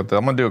 let's see I'm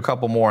going to do a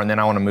couple more, and then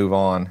I want to move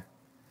on.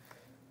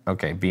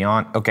 Okay,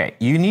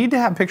 you need to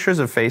have pictures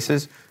of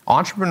faces.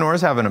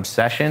 Entrepreneurs have an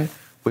obsession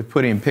with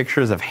putting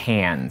pictures of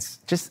hands.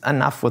 Just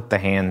enough with the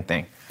hand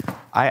thing.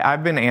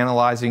 I've been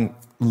analyzing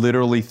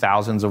literally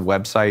thousands of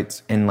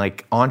websites, and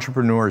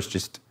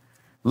entrepreneurs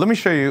let me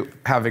show you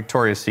how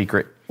Victoria's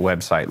Secret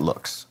website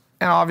looks.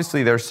 And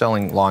obviously they're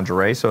selling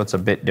lingerie, so it's a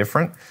bit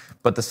different,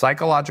 but the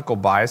psychological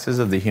biases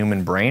of the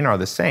human brain are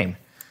the same.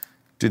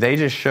 Do they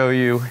just show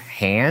you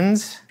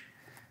hands?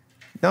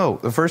 No,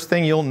 the first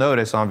thing you'll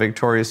notice on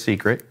Victoria's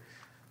Secret,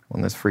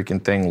 when this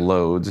freaking thing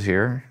loads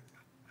here,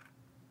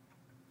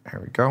 there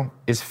we go,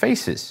 is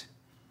faces.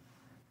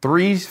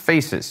 3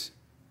 faces.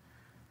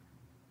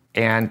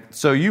 And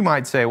so you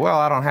might say, well,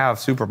 I don't have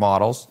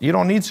supermodels. You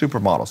don't need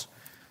supermodels.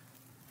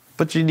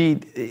 But you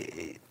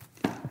need,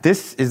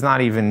 this is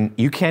not even,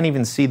 you can't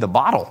even see the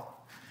bottle.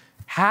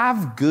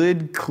 Have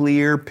good,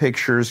 clear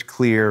pictures,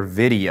 clear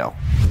video.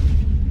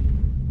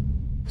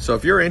 So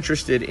if you're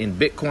interested in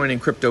Bitcoin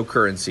and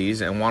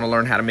cryptocurrencies and want to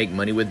learn how to make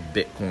money with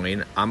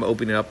Bitcoin, I'm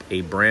opening up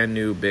a brand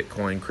new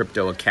Bitcoin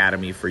Crypto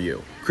Academy for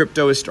you.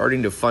 Crypto is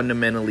starting to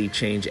fundamentally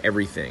change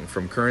everything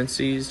from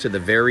currencies to the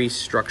very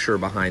structure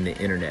behind the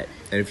internet.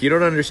 And if you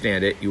don't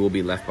understand it, you will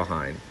be left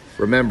behind.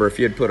 Remember, if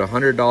you had put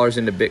 $100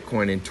 into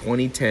Bitcoin in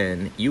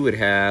 2010, you would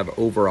have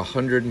over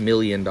 $100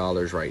 million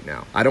right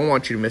now. I don't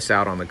want you to miss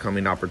out on the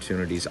coming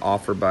opportunities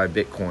offered by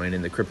Bitcoin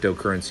in the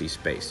cryptocurrency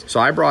space. So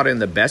I brought in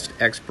the best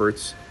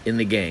experts in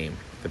the game,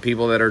 the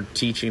people that are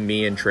teaching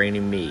me and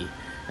training me,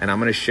 and I'm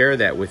going to share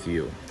that with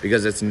you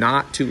because it's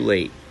not too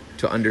late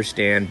to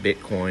understand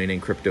Bitcoin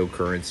and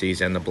cryptocurrencies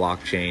and the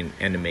blockchain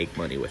and to make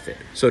money with it.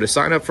 So to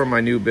sign up for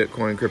my new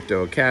Bitcoin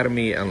Crypto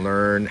Academy and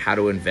learn how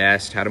to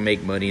invest, how to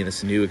make money in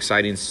this new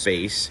exciting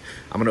space,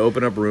 I'm going to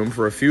open up room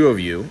for a few of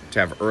you to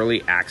have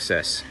early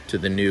access to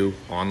the new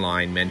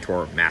online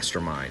mentor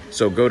mastermind.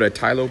 So go to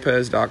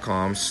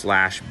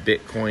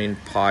tailopez.com/Bitcoin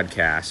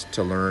podcast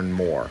to learn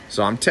more.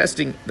 So I'm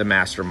testing the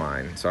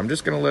mastermind. So I'm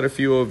just going to let a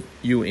few of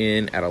you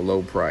in at a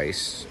low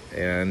price,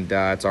 and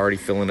it's already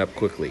filling up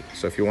quickly.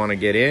 So if you want to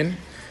get in,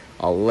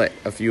 I'll let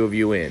a few of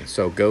you in.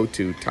 So go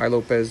to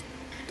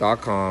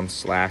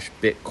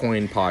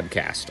tailopez.com/Bitcoin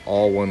podcast,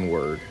 all one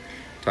word,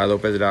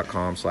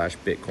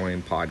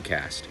 tailopez.com/Bitcoin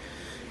podcast.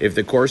 If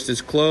the course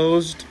is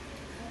closed,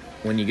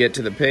 when you get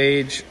to the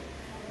page,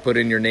 put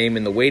in your name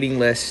in the waiting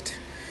list.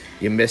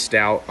 You missed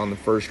out on the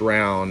first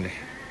round.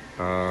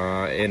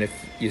 And if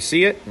you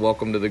see it,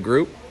 welcome to the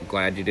group. I'm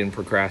glad you didn't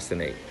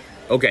procrastinate.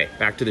 Okay,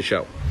 back to the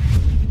show.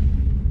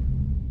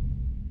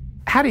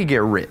 How do you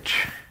get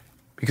rich?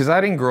 Because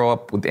I didn't grow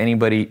up with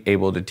anybody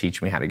able to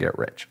teach me how to get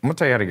rich. I'm gonna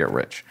tell you how to get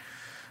rich.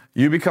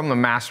 You become the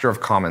master of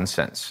common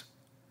sense.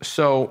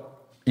 So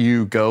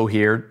you go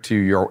here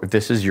to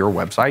this is your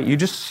website, you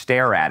just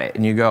stare at it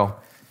and you go,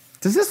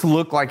 does this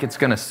look like it's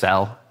gonna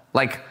sell?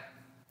 Like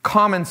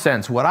common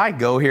sense, would I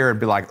go here and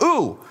be like,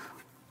 ooh,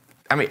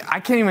 I mean, I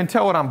can't even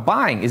tell what I'm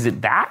buying. Is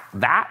it that?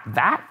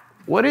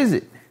 What is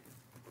it?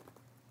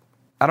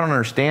 I don't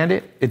understand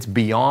it. It's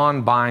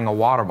beyond buying a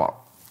water bottle.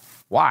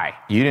 Why?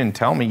 You didn't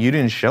tell me, you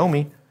didn't show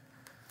me.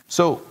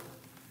 So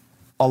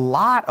a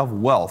lot of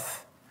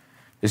wealth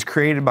is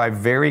created by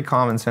very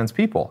common sense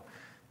people.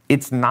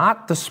 It's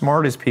not the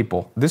smartest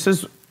people. This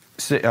is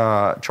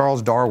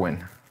Charles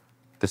Darwin,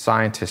 the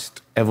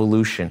scientist,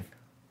 evolution.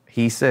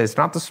 He says it's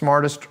not the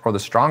smartest or the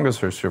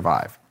strongest who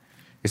survive.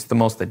 It's the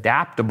most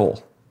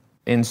adaptable.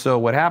 And so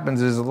what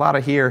happens is a lot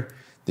of here,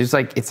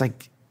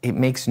 it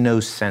makes no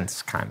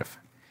sense kind of.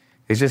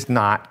 It's just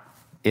not.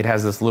 It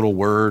has this little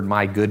word,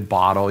 my good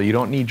bottle. You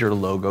don't need your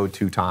logo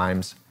 2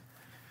 times.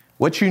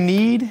 What you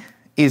need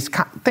is,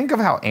 think of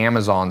how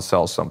Amazon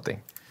sells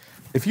something.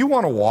 If you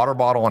want a water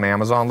bottle on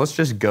Amazon, let's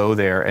just go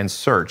there and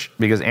search,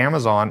 because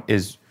Amazon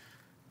is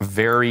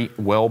very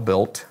well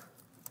built.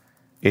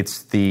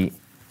 It's the,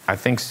 I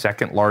think,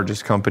 second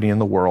largest company in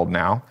the world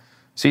now.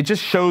 So it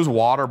just shows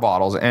water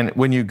bottles. And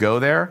when you go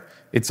there,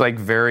 it's like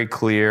very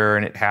clear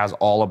and it has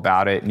all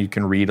about it. And you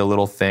can read a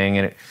little thing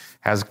and it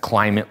has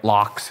climate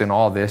locks and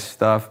all this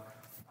stuff.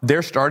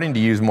 They're starting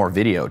to use more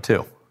video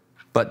too.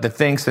 But the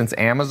thing, since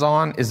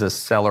Amazon is a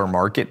seller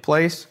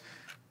marketplace,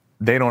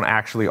 they don't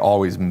actually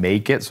always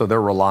make it, so they're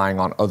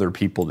relying on other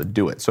people to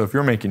do it. So if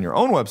you're making your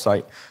own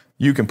website,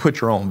 you can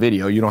put your own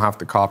video. You don't have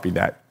to copy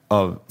that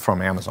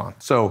from Amazon.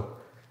 So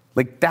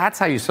that's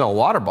how you sell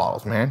water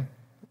bottles, man.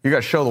 You got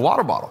to show the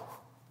water bottle.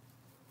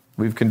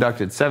 We've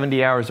conducted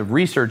 70 hours of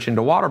research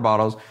into water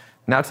bottles.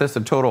 Now test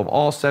a total of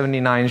all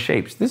 79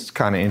 shapes. This is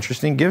kind of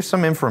interesting. Give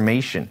some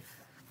information.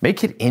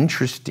 Make it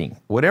interesting.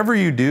 Whatever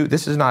you do,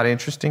 this is not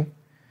interesting.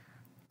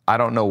 I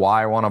don't know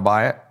why I want to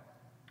buy it.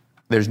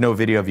 There's no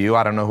video of you.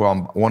 I don't know who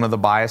I'm. One of the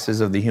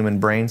biases of the human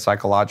brain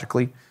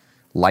psychologically,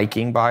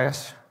 liking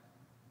bias.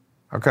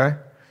 Okay?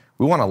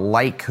 We want to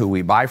like who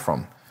we buy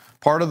from.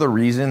 Part of the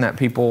reason that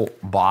people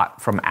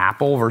bought from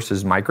Apple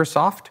versus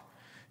Microsoft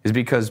is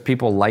because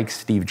people like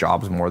Steve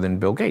Jobs more than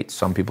Bill Gates.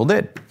 Some people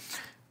did.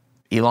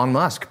 Elon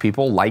Musk,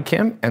 people like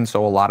him, and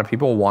so a lot of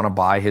people want to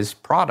buy his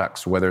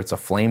products, whether it's a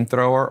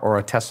flamethrower or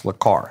a Tesla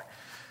car.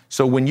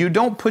 So when you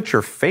don't put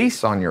your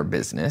face on your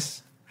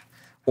business,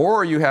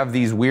 or you have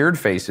these weird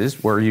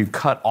faces where you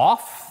cut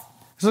off,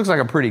 this looks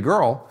like a pretty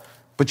girl,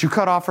 but you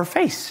cut off her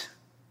face.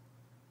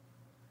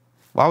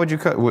 Why would you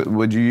cut?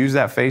 Would you use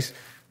that face?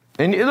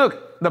 And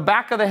look, the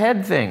back of the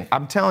head thing,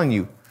 I'm telling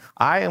you,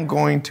 I am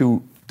going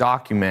to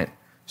document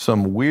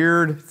some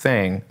weird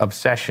thing,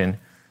 obsession,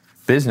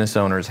 business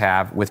owners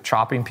have with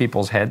chopping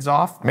people's heads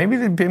off. Maybe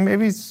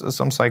it's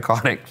some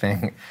psychotic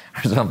thing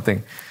or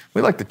something.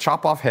 We like to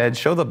chop off heads,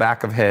 show the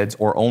back of heads,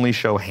 or only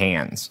show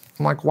hands.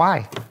 I'm like,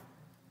 why?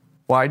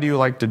 Why do you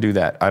like to do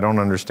that? I don't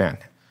understand.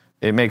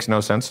 It makes no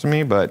sense to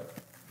me, but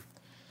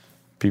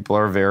people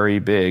are very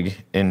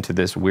big into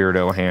this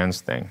weirdo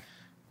hands thing.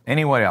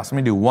 Anybody else? Let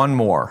me do one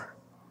more.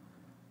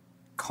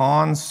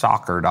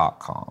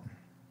 Consoccer.com.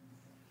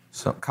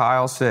 So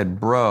Kyle said,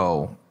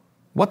 bro,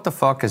 what the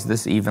fuck is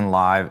this even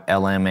live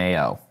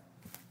LMAO?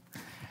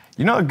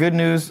 You know the good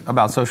news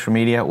about social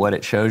media, what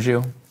it shows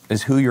you,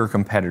 is who your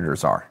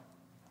competitors are.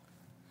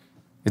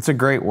 It's a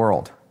great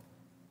world.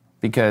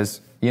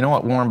 Because you know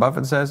what Warren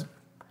Buffett says?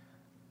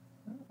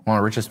 one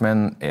of the richest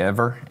men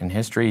ever in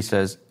history. He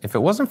says, if it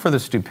wasn't for the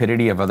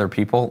stupidity of other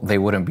people, they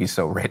wouldn't be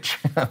so rich.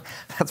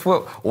 That's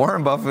what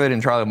Warren Buffett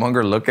and Charlie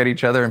Munger look at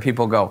each other and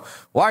people go,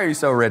 why are you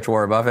so rich,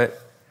 Warren Buffett?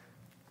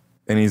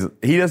 And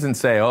he doesn't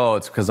say, oh,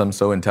 it's because I'm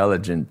so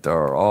intelligent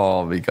or,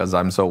 oh, because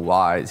I'm so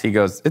wise. He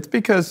goes, it's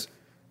because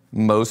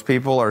most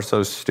people are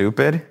so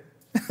stupid.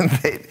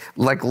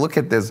 Like, look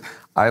at this.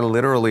 I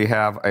literally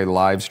have a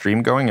live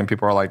stream going and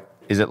people are like,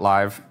 is it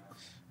live?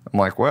 I'm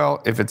like,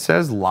 well, if it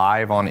says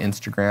live on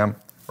Instagram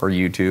or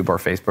YouTube or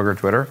Facebook or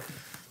Twitter,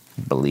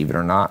 believe it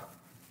or not,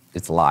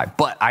 it's live.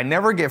 But I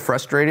never get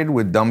frustrated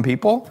with dumb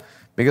people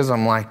because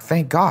I'm like,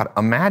 thank God.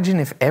 Imagine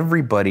if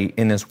everybody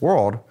in this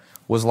world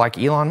was like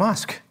Elon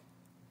Musk.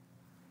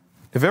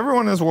 If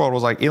everyone in this world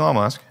was like Elon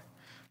Musk,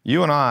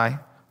 you and I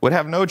would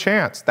have no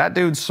chance. That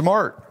dude's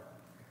smart.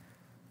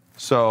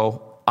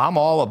 So I'm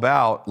all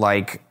about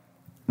like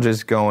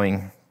just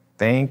going,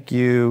 thank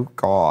you,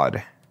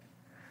 God.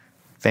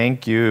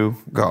 Thank you,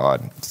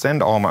 God.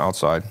 Send Alma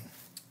outside.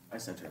 I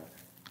sent her.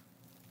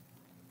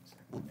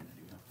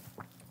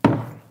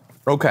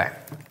 Okay.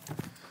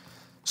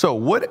 So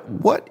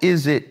what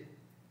is it?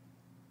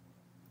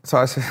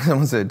 So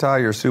someone said, Ty,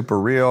 you're super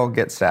real,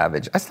 get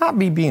savage. That's not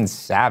me being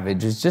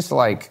savage. It's just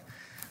like,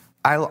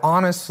 I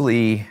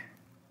honestly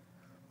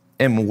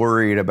am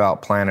worried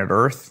about planet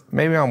Earth.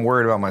 Maybe I'm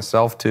worried about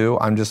myself too.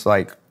 I'm just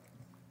like,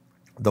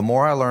 the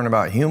more I learn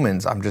about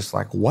humans, I'm just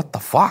like, what the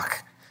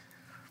fuck?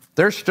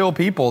 There's still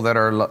people that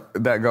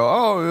go,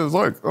 oh, it's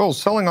like, oh,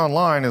 selling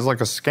online is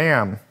like a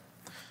scam.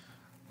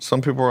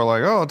 Some people are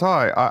like, oh,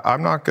 Ty,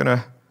 I'm not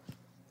gonna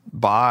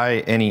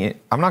buy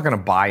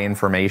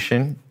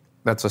information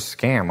that's a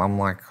scam. I'm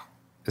like,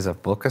 is a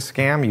book a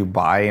scam? You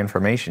buy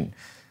information.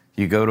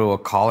 You go to a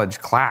college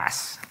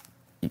class.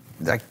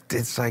 Like,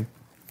 it's like,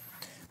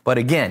 but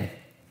again,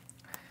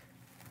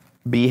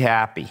 be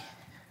happy,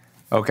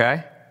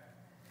 okay?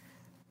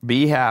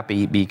 Be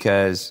happy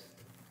because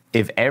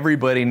if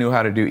everybody knew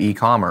how to do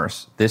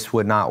e-commerce, this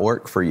would not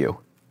work for you.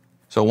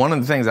 So one of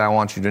the things I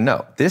want you to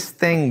know, this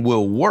thing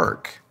will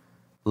work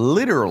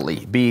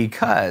literally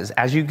because,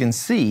 as you can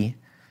see,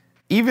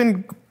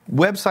 even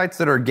websites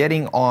that are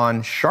getting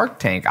on Shark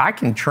Tank, I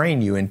can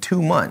train you in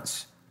 2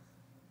 months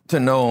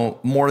to know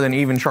more than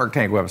even Shark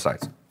Tank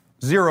websites.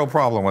 Zero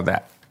problem with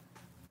that.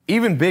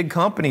 Even big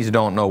companies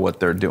don't know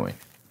what they're doing.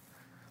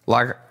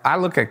 Like, I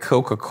look at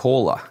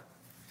Coca-Cola.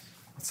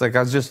 It's like, I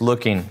was just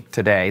looking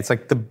today. It's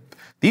like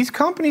these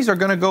companies are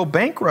gonna go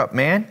bankrupt,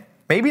 man.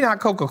 Maybe not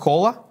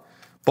Coca-Cola,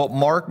 but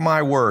mark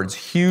my words,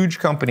 huge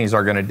companies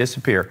are gonna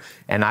disappear.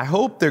 And I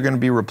hope they're gonna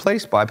be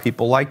replaced by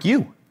people like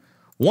you.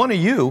 One of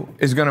you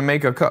is gonna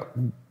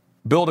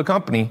build a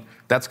company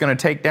that's gonna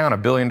take down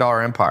 $1 billion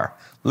empire.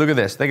 Look at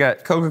this, they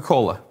got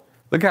Coca-Cola.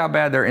 Look how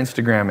bad their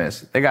Instagram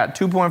is. They got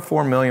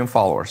 2.4 million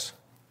followers.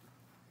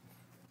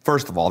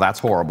 First of all, that's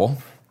horrible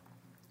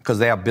because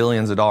they have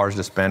billions of dollars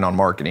to spend on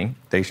marketing.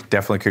 They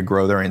definitely could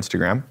grow their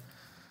Instagram.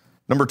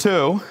 Number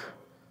two,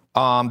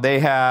 they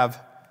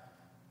have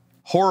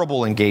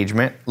horrible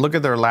engagement. Look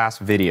at their last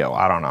video,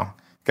 I don't know.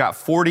 Got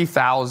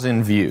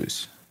 40,000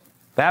 views.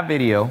 That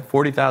video,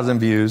 40,000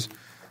 views.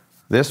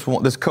 This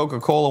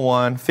Coca-Cola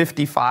one,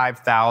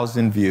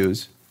 55,000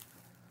 views.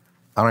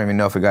 I don't even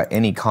know if it got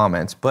any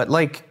comments, but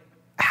like,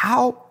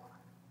 how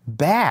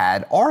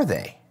bad are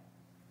they?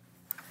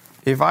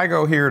 If I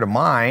go here to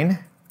mine,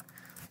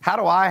 how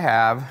do I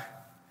have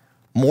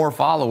more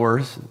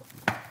followers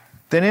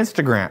than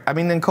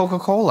than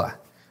Coca-Cola?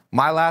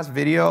 My last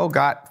video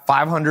got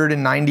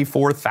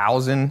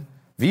 594,000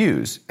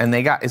 views, and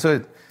it got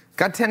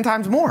 10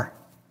 times more.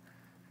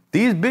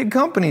 These big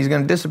companies are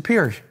gonna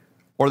disappear,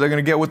 or they're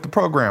gonna get with the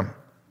program.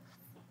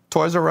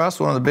 Toys R Us,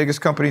 one of the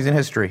biggest companies in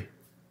history.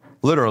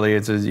 Literally,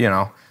 it's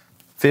a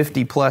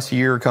 50 plus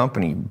year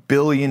company,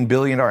 billion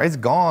dollar. It's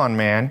gone,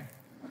 man.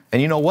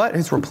 And you know what?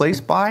 It's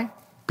replaced by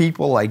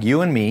people like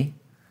you and me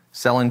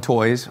selling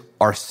toys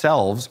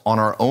ourselves on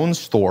our own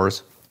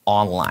stores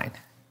online.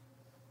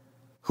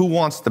 Who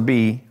wants to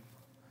be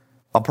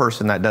a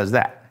person that does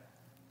that?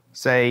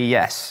 Say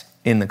yes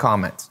in the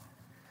comments.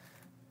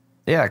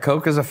 Yeah,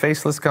 Coke is a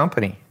faceless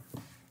company.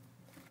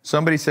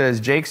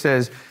 Jake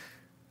says,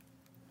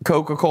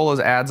 Coca-Cola's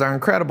ads are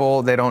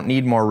incredible. They don't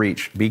need more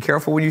reach. Be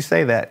careful when you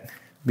say that.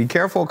 Be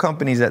careful of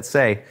companies that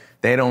say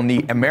they don't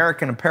need.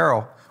 American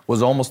Apparel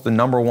was almost the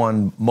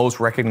 #1 most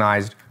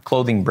recognized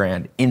clothing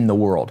brand in the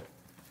world.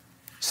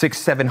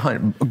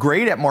 700,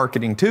 great at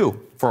marketing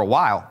too. For a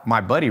while, my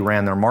buddy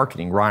ran their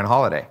marketing, Ryan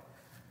Holiday.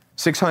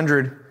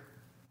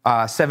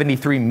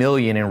 673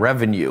 million in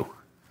revenue.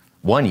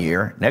 1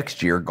 year,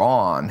 next year,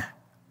 gone.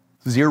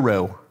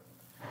 0.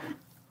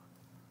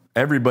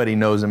 Everybody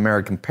knows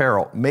American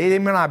Apparel. They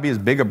may not be as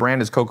big a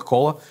brand as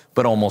Coca-Cola,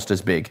 but almost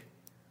as big.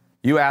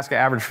 You ask an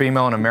average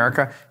female in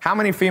America, how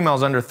many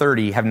females under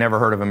 30 have never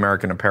heard of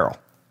American Apparel?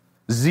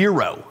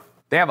 0.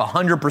 They have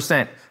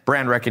 100%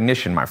 brand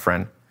recognition, my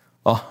friend.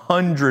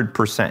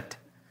 100%.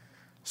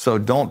 So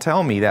don't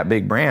tell me that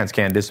big brands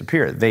can't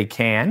disappear. They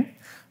can,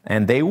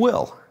 and they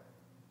will.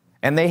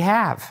 And they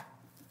have.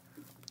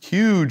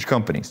 Huge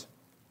companies.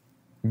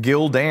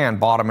 Gildan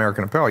bought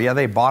American Apparel. Yeah,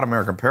 they bought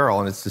American Apparel,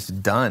 and it's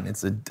just done.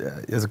 It's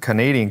a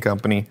Canadian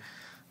company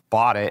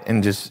bought it,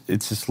 and it's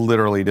just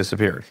literally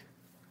disappeared.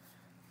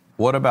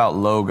 What about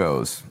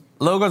logos?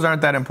 Logos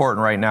aren't that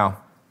important right now.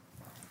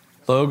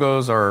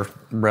 Logos are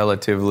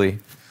relatively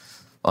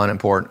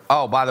unimportant.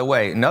 Oh, by the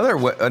way,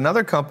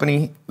 another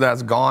company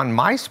that's gone,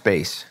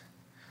 MySpace.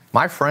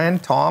 My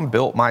friend Tom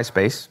built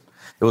MySpace.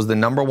 It was the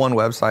 #1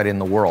 website in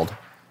the world.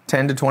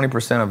 10 to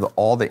 20% of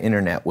all the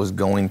internet was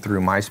going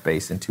through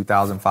MySpace in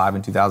 2005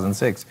 and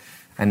 2006.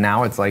 And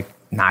now it's like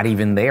not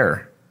even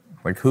there.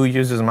 Like, who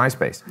uses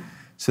MySpace?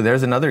 So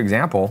there's another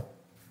example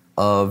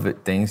of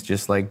things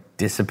just like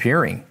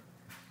disappearing.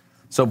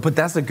 So, but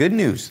that's the good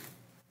news.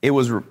 It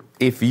was,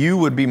 if you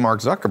would be Mark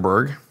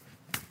Zuckerberg,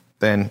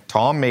 then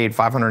Tom made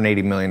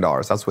 $580 million.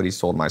 That's what he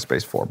sold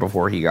MySpace for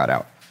before he got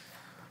out.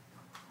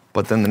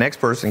 But then the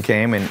next person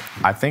came, and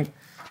I think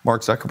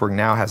Mark Zuckerberg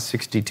now has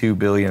 $62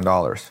 billion.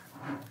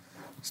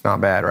 It's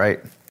not bad, right?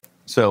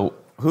 So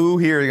who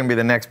here is going to be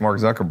the next Mark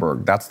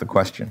Zuckerberg? That's the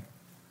question.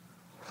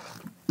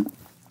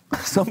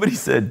 Somebody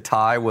said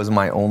Ty was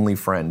my only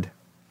friend.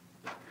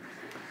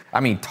 I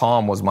mean,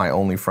 Tom was my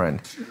only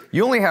friend.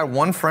 You only had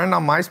one friend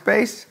on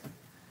MySpace?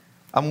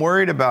 I'm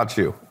worried about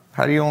you.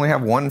 How do you only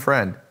have one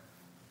friend?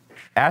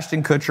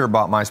 Ashton Kutcher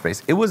bought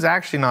MySpace. It was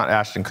actually not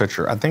Ashton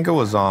Kutcher. I think it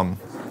was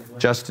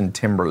Justin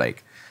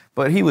Timberlake.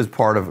 But he was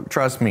part of it.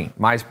 Trust me,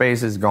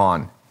 MySpace is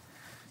gone.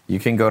 You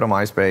can go to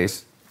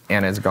MySpace,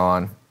 and it's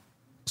gone.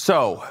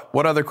 So,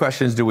 what other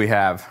questions do we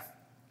have?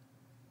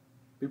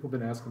 People have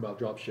been asking about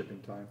drop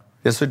shipping time.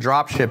 Yeah, so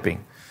drop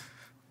shipping.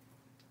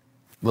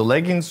 The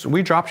leggings,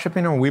 we drop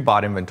shipping or we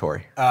bought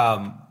inventory?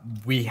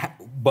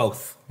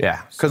 Both.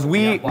 Yeah, because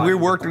we're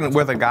working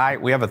with a guy,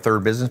 we have a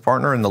third business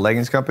partner in the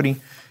leggings company,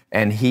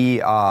 and he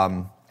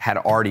had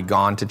already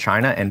gone to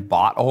China and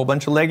bought a whole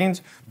bunch of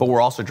leggings, but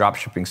we're also drop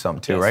shipping some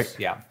too, Yes, right?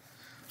 Yeah.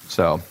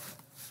 So,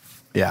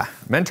 yeah.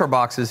 Mentor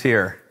box is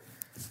here.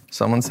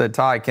 Someone said,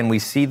 Ty, can we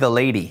see the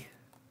lady?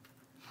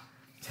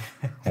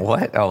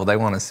 What? Oh, they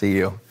want to see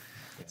you.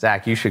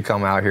 Zach, you should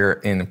come out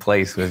here in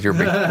place with your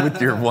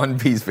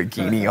one-piece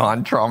bikini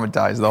on,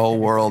 traumatize the whole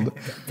world.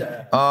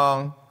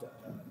 All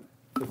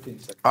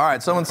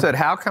right, someone said,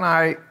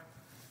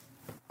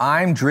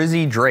 I'm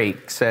Drizzy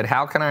Drake, said,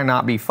 how can I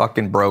not be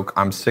fucking broke?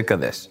 I'm sick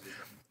of this.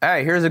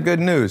 Hey, here's the good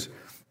news.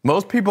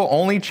 Most people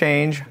only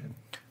change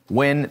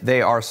when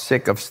they are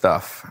sick of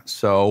stuff.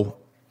 So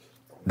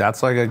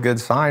that's like a good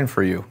sign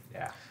for you.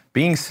 Yeah.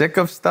 Being sick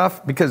of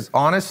stuff, because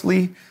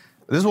honestly,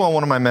 this is what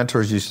one of my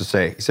mentors used to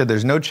say. He said,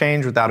 there's no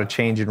change without a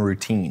change in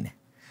routine.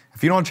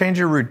 If you don't change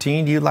your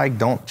routine, you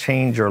don't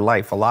change your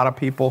life. A lot of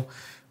people,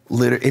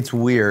 it's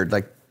weird.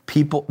 Like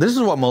this is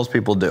what most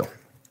people do.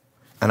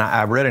 And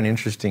I read an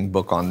interesting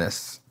book on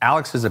this.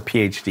 Alex is a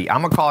PhD.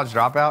 I'm a college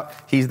dropout.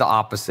 He's the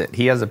opposite.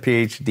 He has a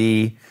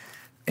PhD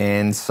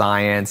in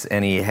science,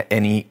 and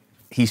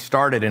he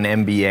started an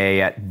MBA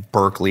at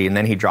Berkeley, and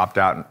then he dropped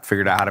out and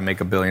figured out how to make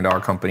 $1 billion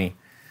company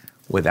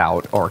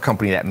or a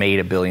company that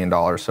made $1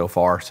 billion so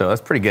far. So that's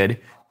pretty good.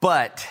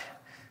 But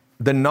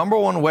the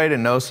 #1 way to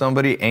know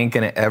somebody ain't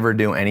gonna ever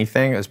do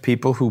anything is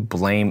people who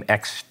blame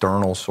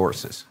external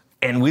sources.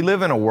 And we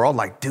live in a world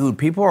like, dude,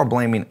 people are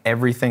blaming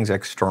everything's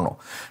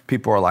external.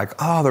 People are like,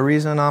 oh, the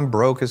reason I'm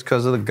broke is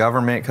because of the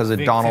government, because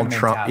of Donald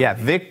Trump. Mentality.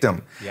 Yeah,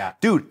 victim. Yeah.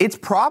 Dude, it's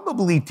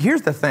probably,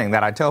 here's the thing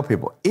that I tell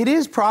people. It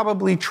is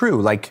probably true.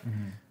 Like,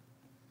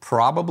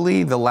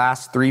 probably the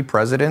last 3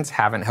 presidents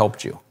haven't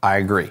helped you. I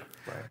agree.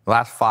 Right. The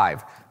last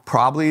 5.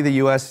 Probably the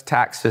U.S.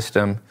 tax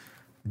system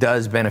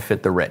does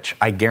benefit the rich.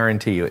 I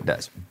guarantee you it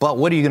does. But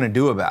what are you going to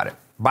do about it?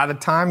 By the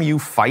time you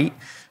fight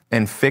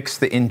and fix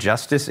the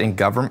injustice in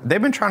government.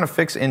 They've been trying to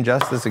fix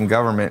injustice in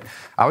government.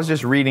 I was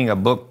just reading a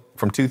book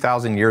from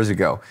 2,000 years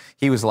ago.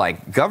 He was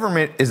like,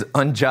 government is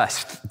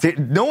unjust.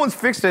 No one's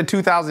fixed it in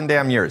 2,000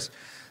 damn years.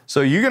 So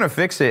you're gonna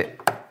fix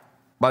it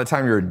by the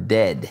time you're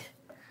dead.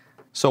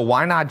 So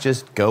why not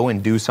just go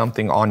and do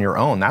something on your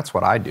own? That's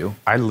what I do.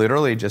 I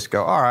literally just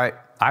go, all right,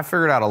 I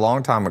figured out a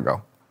long time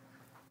ago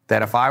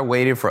that if I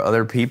waited for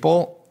other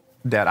people,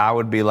 that I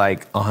would be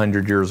like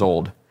 100 years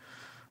old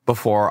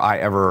before I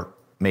ever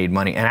made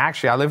money. And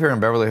actually, I live here in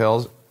Beverly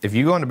Hills. If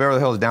you go into Beverly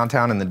Hills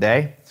downtown in the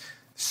day,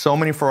 so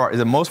many Ferraris,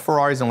 the most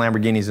Ferraris and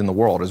Lamborghinis in the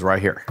world is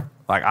right here.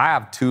 Like, I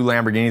have 2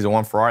 Lamborghinis and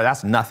 1 Ferrari.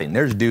 That's nothing.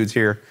 There's dudes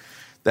here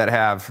that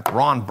have,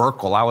 Ron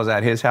Burkle, I was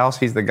at his house.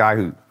 He's the guy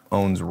who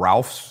owns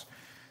Ralph's.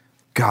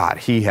 God,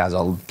 he has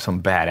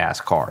some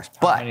badass cars.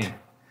 But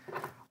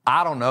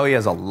I don't know, he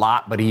has a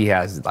lot, but he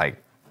has like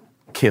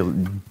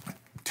 $2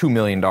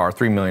 million,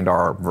 $3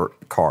 million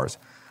cars.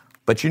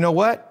 But you know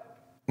what?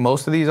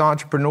 Most of these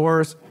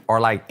entrepreneurs are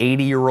like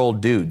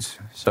 80-year-old dudes.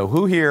 So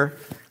who here,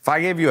 if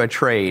I gave you a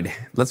trade,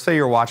 let's say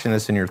you're watching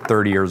this and you're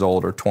 30 years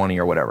old or 20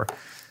 or whatever,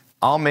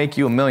 I'll make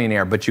you a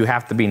millionaire, but you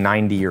have to be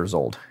 90 years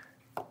old.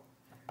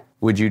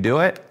 Would you do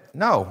it?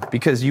 No,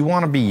 because you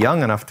want to be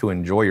young enough to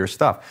enjoy your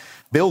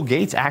stuff. Bill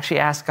Gates actually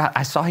asked,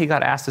 I saw he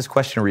got asked this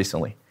question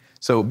recently.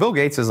 So Bill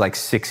Gates is like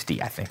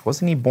 60, I think.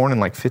 Wasn't he born in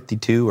like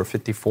 52 or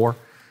 54?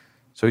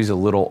 So he's a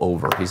little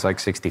over. He's like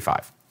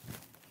 65.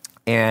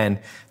 And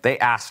they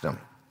asked him,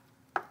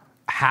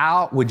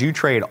 how would you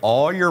trade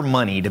all your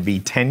money to be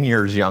 10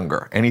 years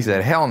younger? And he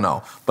said, hell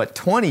no, but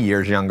 20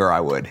 years younger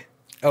I would.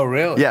 Oh,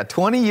 really? Yeah,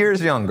 20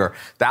 years younger.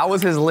 That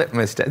was his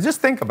litmus test.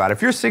 Just think about it.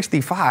 If you're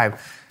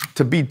 65,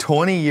 to be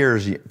 10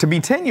 years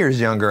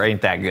younger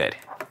ain't that good.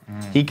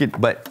 He could,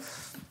 but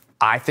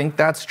I think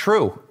that's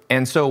true.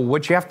 And so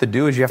what you have to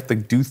do is you have to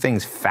do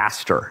things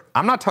faster.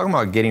 I'm not talking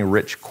about getting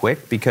rich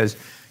quick because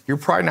you're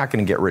probably not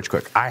going to get rich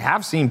quick. I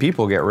have seen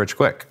people get rich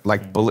quick.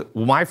 Like one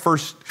of my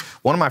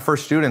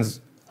first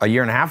students a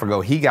year and a half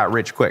ago, he got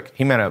rich quick.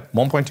 He made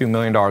 $1.2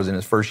 million in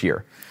his first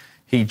year.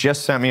 He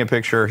just sent me a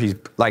picture.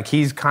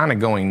 He's kind of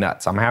going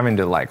nuts. I'm having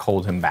to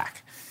hold him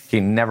back. He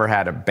never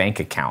had a bank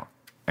account.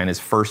 And his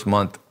first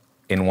month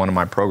in one of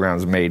my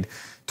programs made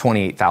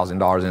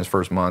 $28,000 in his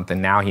first month.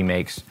 And now he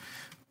makes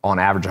on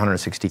average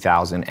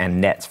 $160,000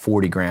 and nets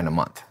 $40,000 a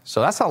month.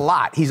 So that's a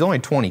lot. He's only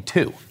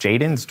 22.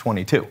 Jaden's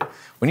 22.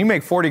 When you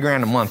make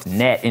 $40,000 a month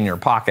net in your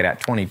pocket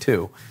at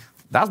 22,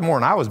 that's more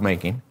than I was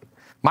making.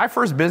 My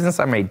first business,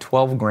 I made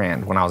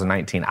 $12,000 when I was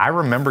 19. I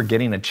remember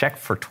getting a check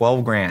for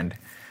 $12,000,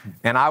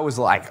 and I was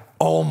like,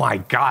 "Oh my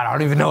God, I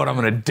don't even know what I'm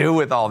going to do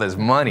with all this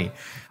money."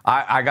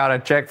 I got a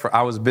check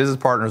I was business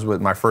partners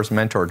with my first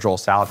mentor, Joel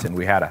Salatin.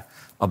 We had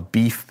a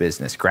beef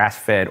business,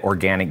 grass-fed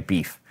organic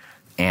beef,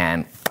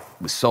 and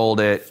we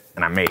sold it,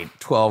 and I made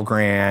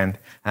 $12,000,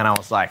 and I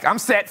was like, "I'm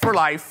set for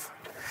life."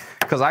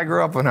 Because I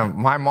grew up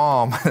my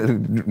mom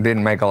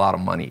didn't make a lot of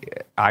money.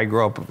 I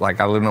grew up,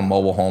 I lived in a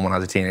mobile home when I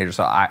was a teenager.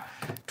 So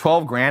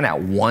 $12,000 at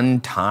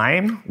one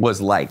time was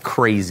like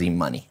crazy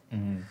money.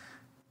 Mm-hmm.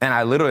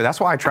 And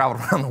that's why I traveled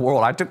around the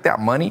world. I took that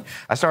money,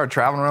 I started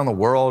traveling around the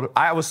world.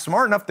 I was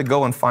smart enough to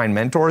go and find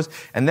mentors.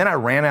 And then I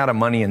ran out of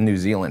money in New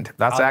Zealand.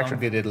 How long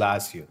did it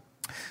last you?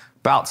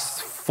 About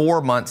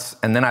 4 months.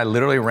 And then I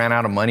literally ran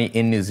out of money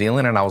in New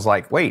Zealand. And I was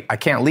like, wait, I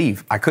can't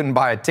leave. I couldn't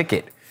buy a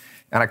ticket.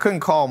 And I couldn't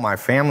call. My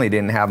family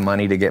didn't have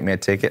money to get me a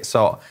ticket.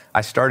 So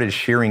I started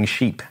shearing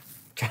sheep.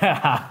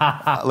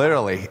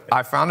 Literally.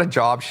 I found a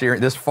job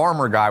shearing. This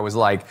farmer guy was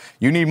like,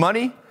 you need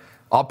money?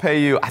 I'll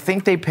pay you. I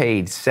think they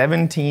paid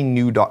 17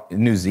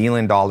 New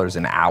Zealand dollars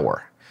an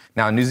hour.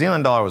 Now, a New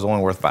Zealand dollar was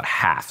only worth about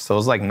half. So it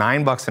was like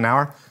 $9 an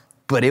hour.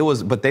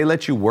 But they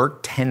let you work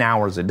 10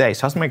 hours a day.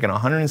 So I was making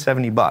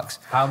 $170.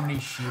 How many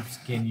sheep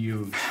can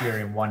you shear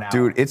in 1 hour?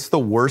 Dude, it's the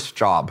worst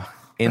job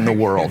in the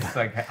world.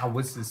 It's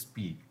what's the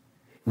speed?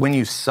 When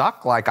you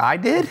suck like I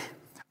did,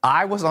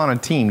 I was on a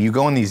team. You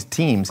go in these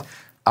teams.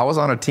 I was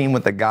on a team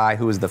with a guy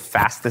who was the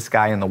fastest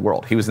guy in the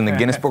world. He was in the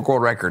Guinness Book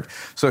World Record.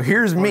 So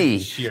here's me.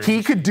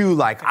 He could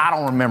do I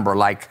don't remember,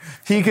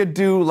 he could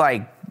do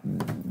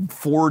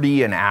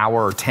 40 an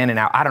hour or 10 an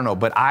hour. I don't know,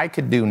 but I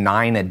could do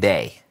 9 a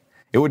day.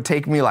 It would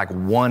take me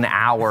 1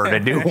 hour to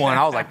do one.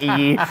 I was like,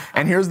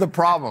 And here's the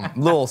problem.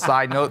 Little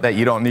side note that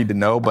you don't need to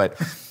know,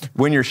 but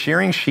when you're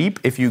shearing sheep,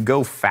 if you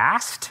go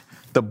fast,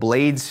 the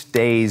blade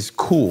stays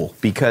cool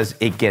because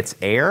it gets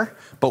air.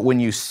 But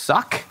when you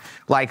suck,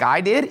 like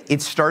I did,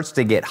 it starts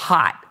to get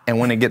hot. And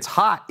when it gets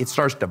hot, it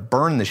starts to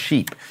burn the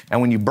sheep.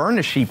 And when you burn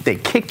the sheep, they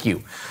kick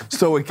you.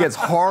 So it gets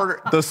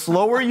harder. The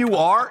slower you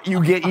are,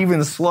 you get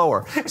even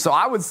slower. So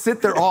I would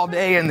sit there all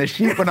day in the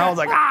sheep, and I was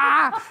like,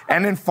 ah!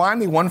 And then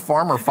finally, one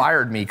farmer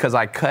fired me because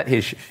I cut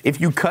his.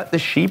 If you cut the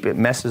sheep, it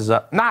messes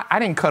up. I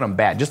didn't cut them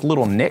bad, just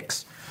little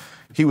nicks.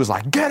 He was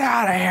like, get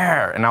out of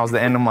here. And that was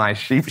the end of my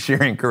sheep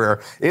shearing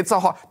career.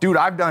 Dude,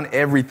 I've done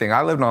everything.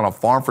 I lived on a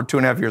farm for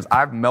 2.5 years.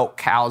 I've milked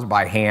cows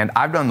by hand.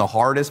 I've done the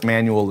hardest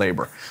manual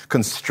labor.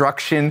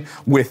 Construction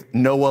with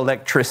no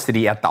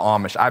electricity at the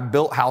Amish. I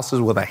built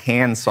houses with a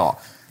handsaw.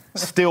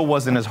 Still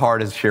wasn't as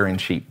hard as shearing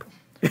sheep.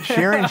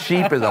 Shearing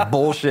sheep is a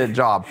bullshit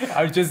job.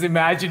 I was just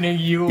imagining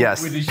you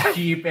Yes. with a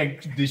sheep, and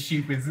the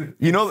sheep is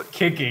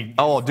kicking.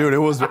 Oh, dude, it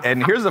was.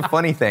 And here's the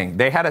funny thing.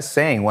 They had a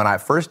saying when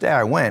first day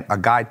I went, a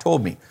guy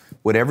told me,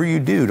 whatever you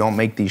do, don't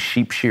make these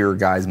sheep shearer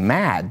guys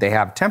mad. They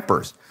have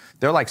tempers.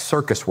 They're like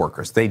circus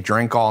workers. They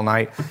drink all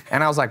night.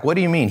 And I was like, what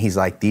do you mean? He's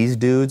like, these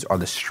dudes are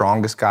the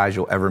strongest guys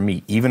you'll ever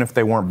meet, even if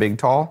they weren't big,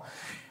 tall.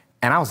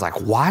 And I was like,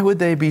 why would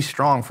they be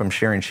strong from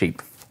shearing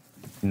sheep?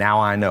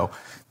 Now I know.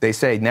 They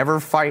say never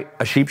fight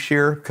a sheep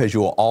shearer because you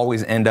will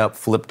always end up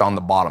flipped on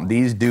the bottom.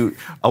 These dudes,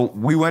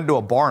 we went to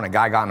a bar and a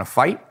guy got in a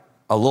fight.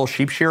 A little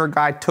sheep shearer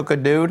guy took a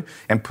dude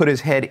and put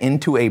his head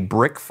into a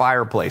brick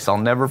fireplace. I'll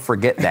never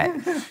forget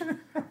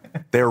that.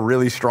 They're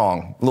really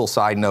strong. Little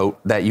side note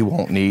that you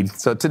won't need.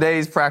 So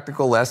today's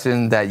practical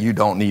lesson that you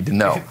don't need to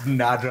know.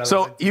 Not relevant.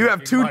 So you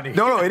have two. Money.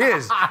 No, it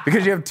is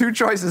because you have two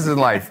choices in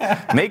life: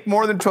 make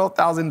more than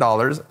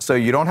 $12,000 so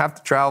you don't have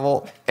to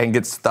travel and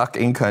get stuck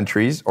in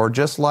countries, or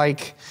just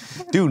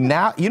dude.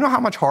 Now you know how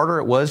much harder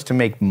it was to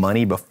make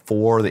money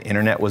before the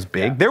internet was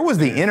big. Yeah. There was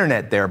the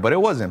internet there, but it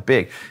wasn't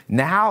big.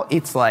 Now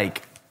it's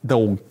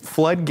the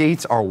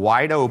floodgates are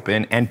wide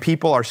open, and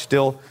people are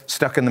still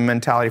stuck in the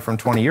mentality from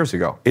 20 years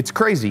ago. It's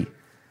crazy.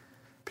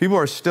 People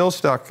are still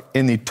stuck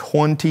in the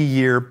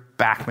 20-year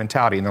back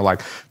mentality, and they're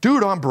like,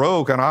 dude, I'm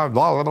broke, and I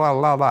blah, blah, blah,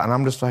 blah, blah. And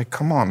I'm just like,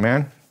 come on,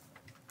 man.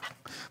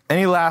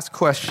 Any last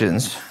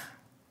questions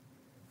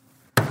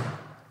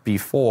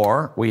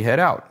before we head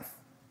out?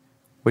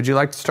 Would you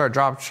like to start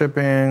drop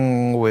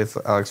shipping with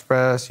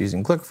AliExpress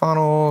using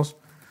ClickFunnels?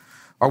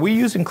 Are we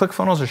using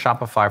ClickFunnels or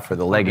Shopify for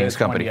the leggings This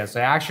one, company? yes.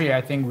 Actually,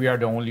 I think we are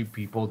the only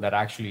people that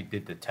actually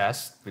did the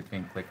test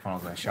between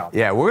ClickFunnels and Shopify.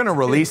 Yeah, we're going to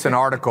release an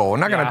article. We're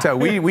not going to tell.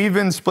 We've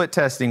been split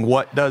testing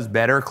what does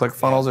better,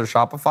 ClickFunnels or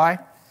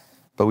Shopify,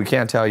 but we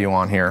can't tell you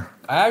on here.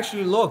 I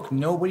actually look.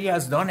 Nobody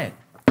has done it.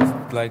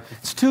 Like,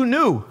 It's too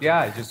new.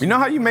 yeah, it just You know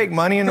how you make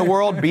money in the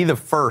world? Be the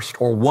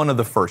first or one of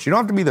the first. You don't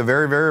have to be the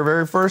very, very,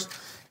 very first.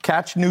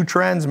 Catch new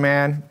trends,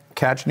 man.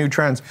 Catch new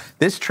trends.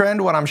 This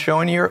trend, what I'm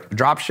showing you,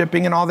 drop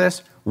shipping and all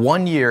this,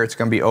 1 year it's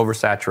going to be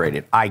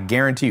oversaturated. I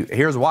guarantee you.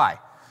 Here's why.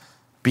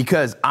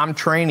 Because I'm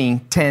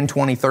training 10,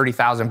 20,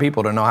 30,000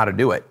 people to know how to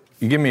do it.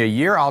 You give me a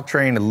year, I'll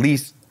train at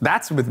least,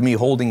 that's with me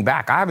holding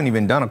back. I haven't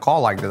even done a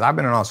call like this. I've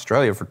been in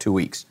Australia for 2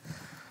 weeks.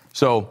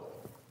 So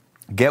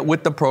get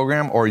with the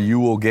program or you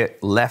will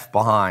get left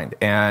behind.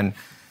 And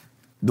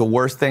the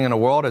worst thing in the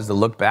world is to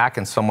look back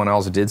and someone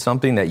else did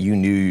something that you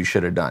knew you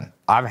should have done.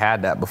 I've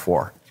had that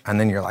before. And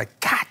then you're like,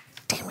 God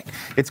damn it.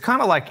 It's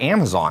kind of like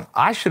Amazon.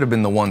 I should have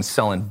been the one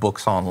selling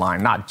books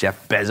online, not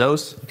Jeff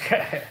Bezos.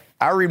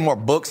 I read more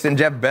books than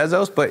Jeff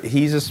Bezos, but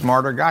he's a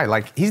smarter guy.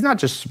 Like, he's not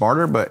just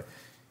smarter, but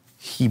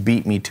he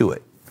beat me to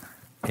it,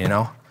 you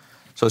know?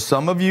 So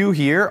some of you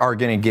here are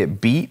going to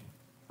get beat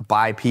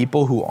by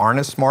people who aren't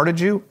as smart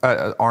as you,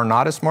 are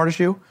not as smart as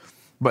you,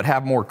 but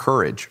have more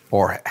courage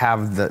or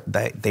have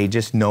they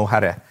just know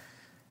how to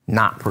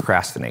not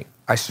procrastinate.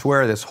 I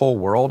swear this whole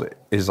world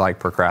is like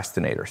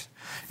procrastinators.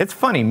 It's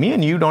funny, me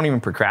and you don't even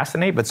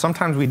procrastinate, but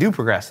sometimes we do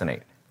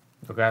procrastinate.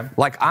 okay.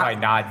 Like Why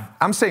not?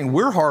 I'm saying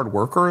we're hard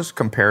workers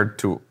compared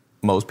to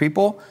most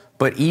people,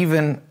 but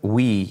even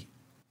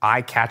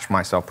I catch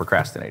myself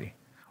procrastinating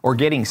or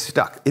getting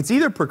stuck. It's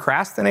either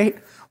procrastinate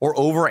or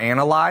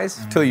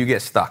overanalyze till you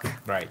get stuck.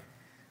 Right.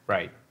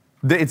 Right.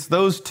 It's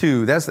those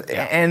two.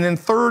 And then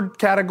third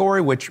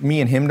category, which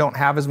me and him don't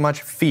have as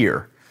much,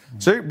 fear.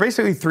 So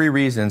basically 3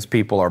 reasons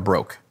people are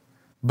broke.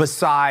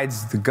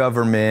 Besides the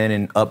government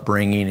and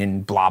upbringing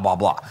and blah, blah,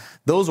 blah.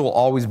 Those will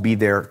always be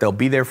there. They'll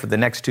be there for the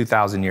next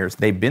 2,000 years.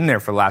 They've been there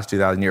for the last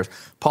 2,000 years.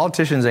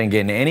 Politicians ain't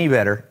getting any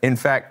better. In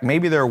fact,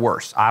 maybe they're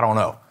worse. I don't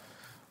know.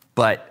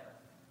 But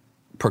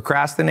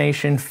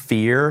procrastination,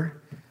 fear,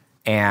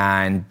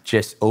 and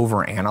just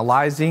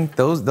overanalyzing,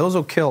 those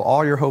will kill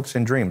all your hopes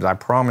and dreams. I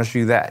promise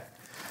you that.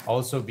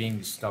 Also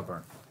being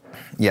stubborn.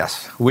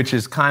 Yes, which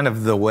is kind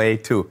of the way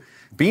to.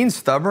 Being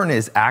stubborn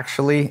is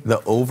actually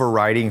the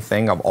overriding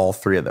thing of all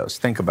 3 of those.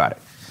 Think about it.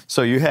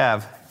 So you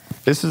have,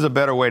 this is a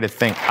better way to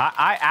think.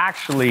 I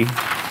actually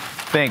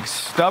think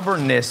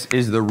stubbornness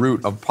is the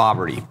root of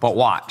poverty, but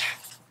watch.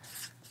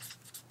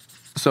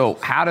 So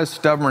how does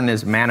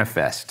stubbornness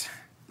manifest?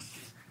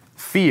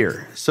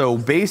 Fear. So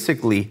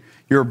basically,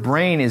 your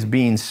brain is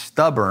being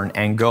stubborn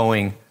and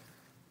going,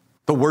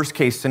 the worst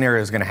case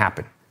scenario is going to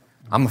happen.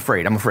 I'm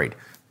afraid.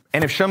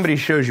 And if somebody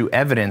shows you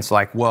evidence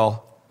like,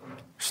 well,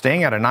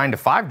 staying at a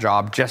 9-to-5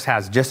 job just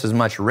has just as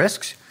much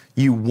risks,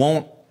 you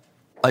won't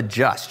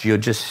adjust. You'll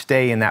just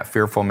stay in that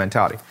fearful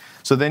mentality.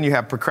 So then you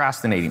have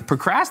procrastinating.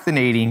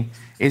 Procrastinating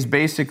is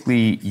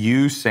basically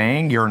you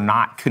saying you're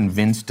not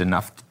convinced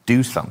enough to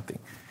do something.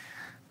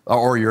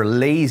 Or you're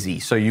lazy,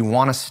 so you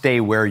want to stay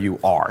where you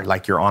are.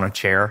 Like you're on a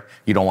chair,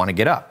 you don't want to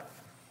get up.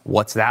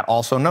 What's that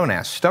also known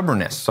as?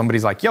 Stubbornness.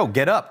 Somebody's like, yo,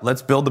 get up,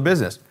 let's build the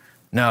business.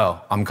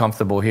 No, I'm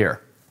comfortable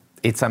here.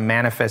 It's a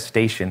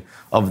manifestation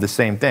of the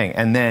same thing.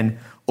 And then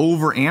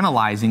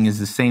overanalyzing is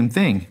the same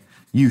thing.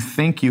 You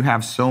think you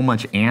have so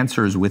much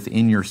answers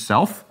within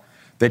yourself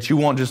that you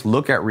won't just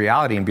look at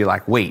reality and be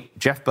like, wait,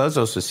 Jeff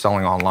Bezos is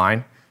selling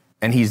online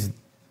and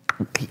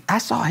I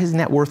saw his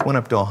net worth went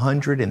up to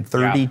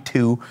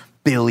 $132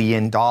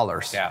 billion.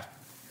 Yeah.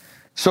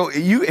 So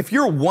if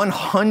you're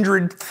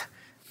 100th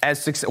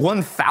as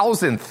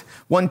 1,000th,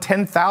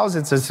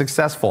 1/10,000th as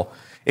successful,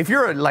 if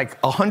you're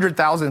like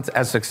 100,000th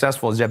as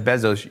successful as Jeff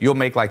Bezos, you'll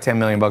make like $10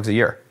 million a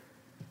year.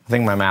 I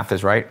think my math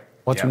is right.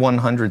 What's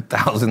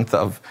 100,000th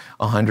of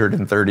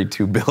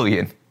 132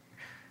 billion?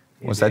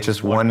 Was that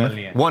just 1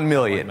 million? 1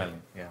 million. 1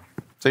 million, yeah.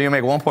 So you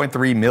make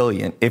 1.3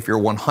 million if you're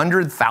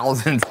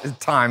 100,000th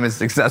time as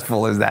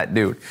successful as that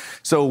dude.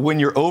 So when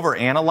you're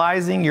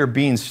overanalyzing, you're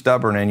being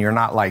stubborn and you're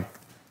not like,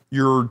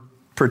 you're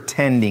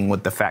pretending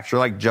with the facts. You're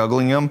like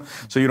juggling them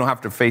so you don't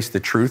have to face the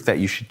truth that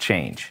you should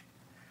change.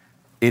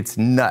 It's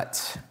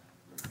nuts.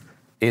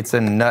 It's a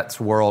nuts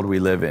world we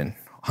live in.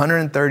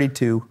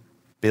 $132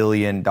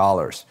 billion.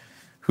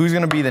 Who's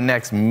going to be the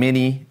next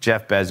mini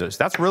Jeff Bezos?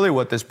 That's really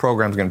what this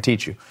program is going to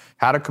teach you.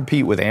 How to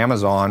compete with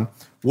Amazon.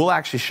 We'll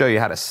actually show you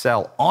how to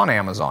sell on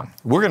Amazon.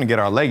 We're going to get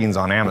our leggings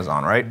on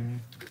Amazon, right?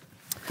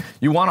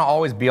 You want to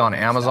always be on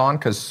Amazon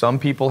because some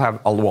people have,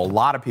 a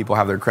lot of people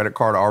have their credit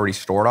card already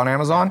stored on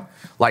Amazon.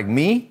 Like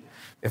me,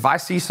 if I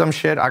see some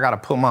shit, I got to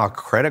put my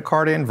credit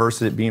card in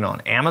versus it being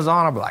on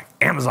Amazon, I'll be like,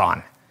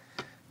 Amazon.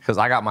 Because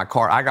I got my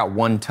card, I got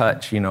one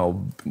touch,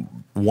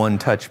 one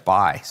touch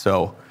buy.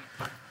 So,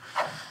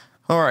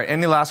 all right,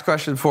 any last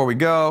questions before we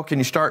go? Can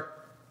you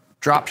start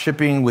drop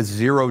shipping with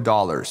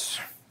 $0?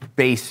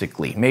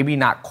 basically. Maybe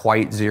not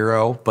quite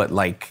zero, but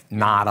like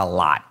not a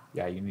lot.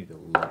 Yeah, you need a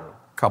little.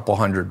 Couple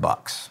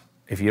 $100.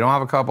 If you don't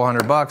have a couple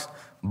 $100,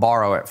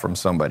 borrow it from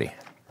somebody.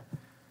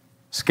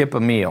 Skip a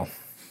meal.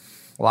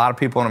 A lot of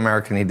people in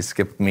America need to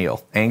skip a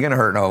meal. Ain't gonna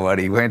hurt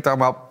nobody. We ain't talking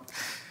about.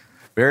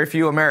 Very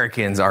few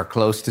Americans are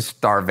close to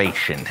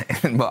starvation.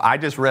 But I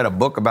just read a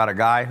book about a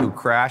guy who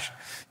crashed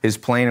his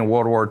plane in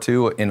World War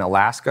II in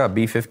Alaska, a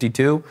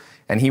B-52,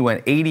 and he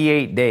went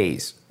 88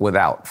 days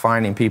without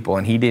finding people,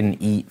 and he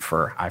didn't eat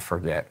for, I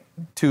forget,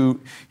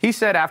 he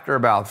said after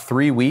about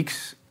 3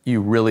 weeks, you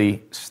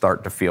really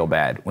start to feel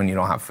bad when you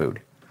don't have food.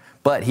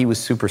 But he was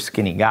super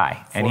skinny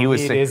guy, and he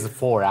was. It is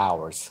 4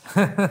 hours.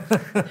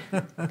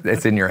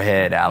 It's in your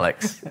head,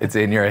 Alex. It's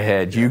in your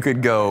head. You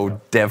could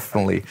go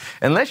definitely,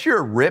 unless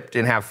you're ripped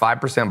and have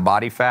 5%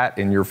 body fat,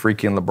 and you're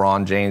freaking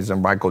LeBron James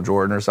and Michael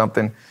Jordan or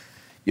something.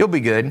 You'll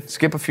be good.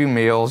 Skip a few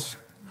meals,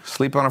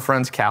 sleep on a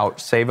friend's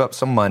couch, save up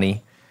some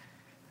money,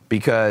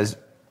 because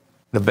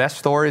the best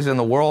stories in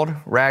the world,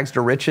 rags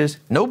to riches.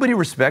 Nobody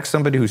respects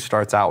somebody who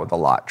starts out with a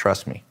lot.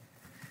 Trust me.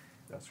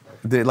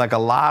 Like a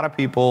lot of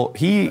people,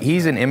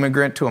 he's an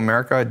immigrant to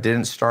America,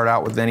 didn't start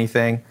out with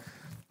anything.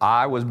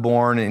 I was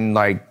born in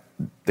like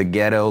the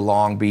ghetto,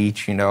 Long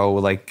Beach, and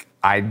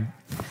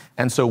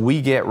so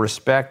we get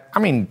respect. I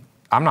mean,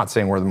 I'm not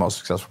saying we're the most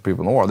successful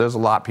people in the world. There's a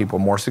lot of people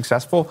more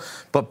successful,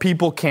 but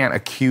people can't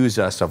accuse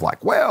us of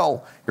like,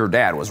 well, your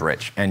dad was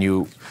rich and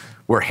you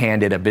were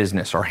handed a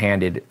business or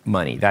handed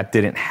money. That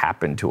didn't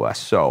happen to us.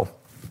 So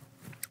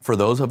for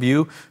those of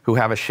you who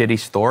have a shitty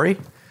story,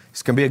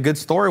 it's gonna be a good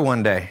story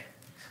one day.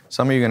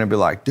 Some of you are gonna be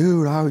like,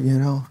 dude,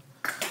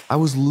 I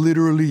was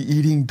literally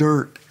eating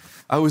dirt.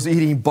 I was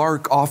eating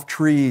bark off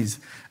trees.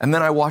 And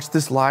then I watched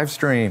this live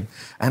stream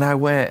and I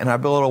went and I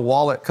built a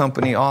wallet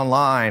company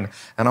online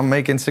and I'm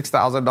making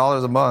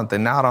 $6,000 a month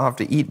and now I don't have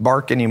to eat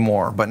bark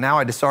anymore. But now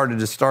I decided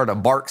to start a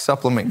bark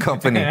supplement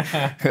company.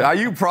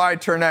 You probably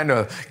turn that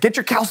into, get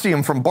your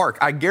calcium from bark.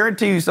 I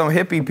guarantee you some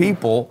hippie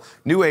people,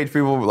 new age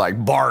people will be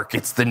like, bark,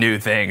 it's the new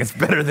thing. It's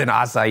better than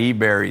acai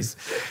berries.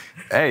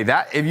 Hey,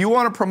 if you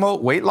want to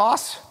promote weight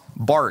loss,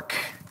 bark.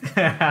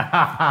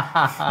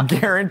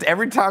 Guarantee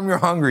every time you're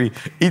hungry,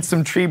 eat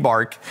some tree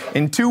bark.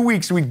 In 2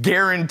 weeks, we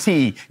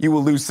guarantee you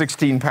will lose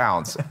 16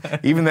 pounds.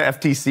 Even the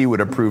FTC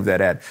would approve that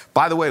ad.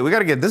 By the way, we got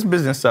to get this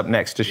business up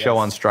next to show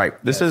on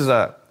Stripe. This is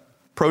a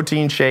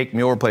protein shake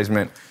meal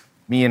replacement.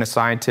 Me and a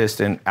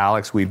scientist and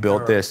Alex, we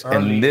built this,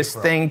 and this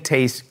thing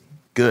tastes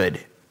good.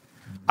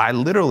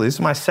 This is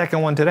my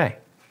second one today.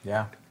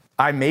 Yeah.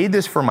 I made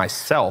this for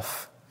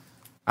myself.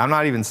 I'm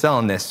not even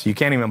selling this. You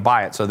can't even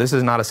buy it. So this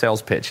is not a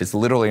sales pitch. It's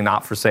literally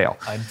not for sale.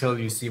 Until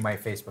you see my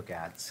Facebook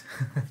ads.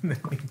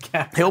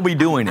 He'll be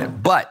doing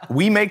it. But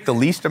we make the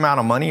least amount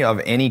of money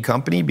of any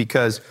company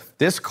because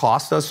this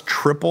costs us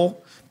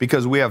triple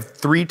because we have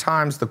 3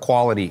 times the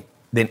quality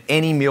than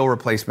any meal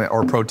replacement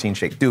or protein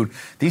shake. Dude,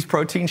 these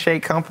protein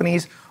shake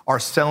companies are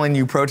selling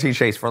you protein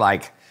shakes for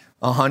like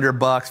 $100,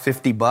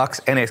 $50,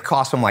 and it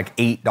costs them like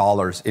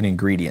 $8 in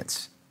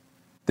ingredients.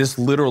 This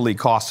literally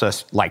costs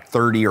us like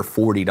 $30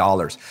 or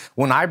 $40.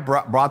 When I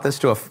brought this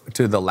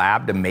to the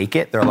lab to make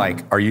it, they're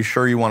like, are you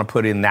sure you want to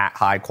put in that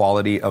high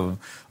quality of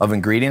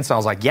ingredients? And I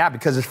was like, yeah,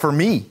 because it's for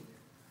me.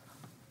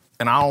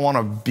 And I don't want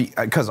to be,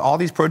 because all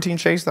these protein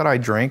shakes that I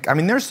drink, I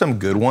mean, there's some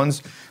good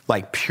ones,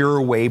 like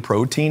pure whey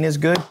protein is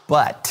good,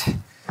 but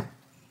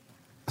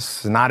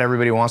not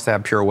everybody wants to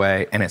have pure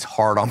whey, and it's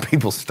hard on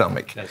people's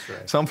stomach. That's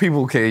right. Some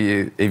people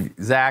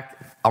Zach,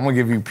 I'm going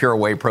to give you pure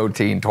whey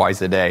protein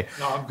twice a day.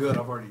 No, I'm good.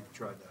 I've already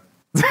tried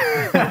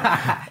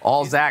that.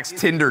 All Zach's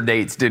Tinder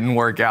dates didn't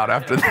work out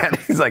after that.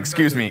 He's like,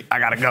 excuse me, I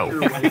gotta go.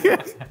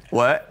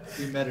 What?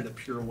 We met at a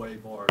Pure Whey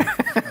bar.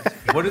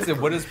 What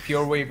does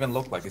Pure Whey even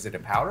look like? Is it a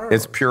powder?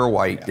 It's pure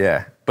white,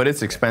 yeah. But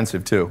it's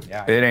expensive too.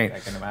 Yeah, it ain't. I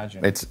can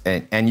imagine.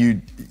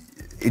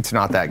 It's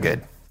not that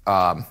good.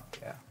 Yeah.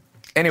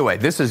 Anyway,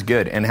 this is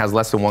good and has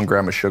less than 1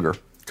 gram of sugar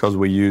because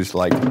we use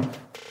like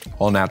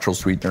all natural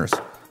sweeteners,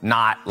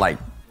 not like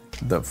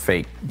the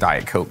fake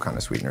Diet Coke kind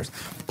of sweeteners.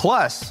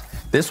 Plus,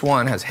 this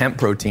one has hemp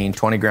protein,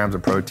 20 grams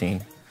of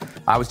protein.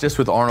 I was just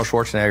with Arnold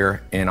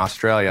Schwarzenegger in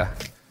Australia.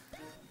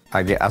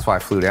 That's why I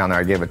flew down there.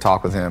 I gave a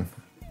talk with him.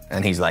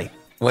 And he's like,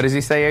 what does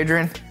he say,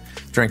 Adrian?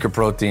 Drink your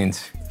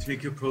proteins.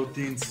 Take your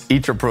proteins.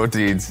 Eat your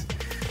proteins.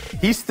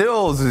 He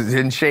still is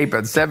in shape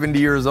at 70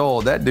 years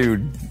old. That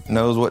dude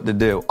knows what to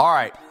do. All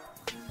right.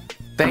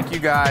 Thank you,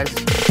 guys.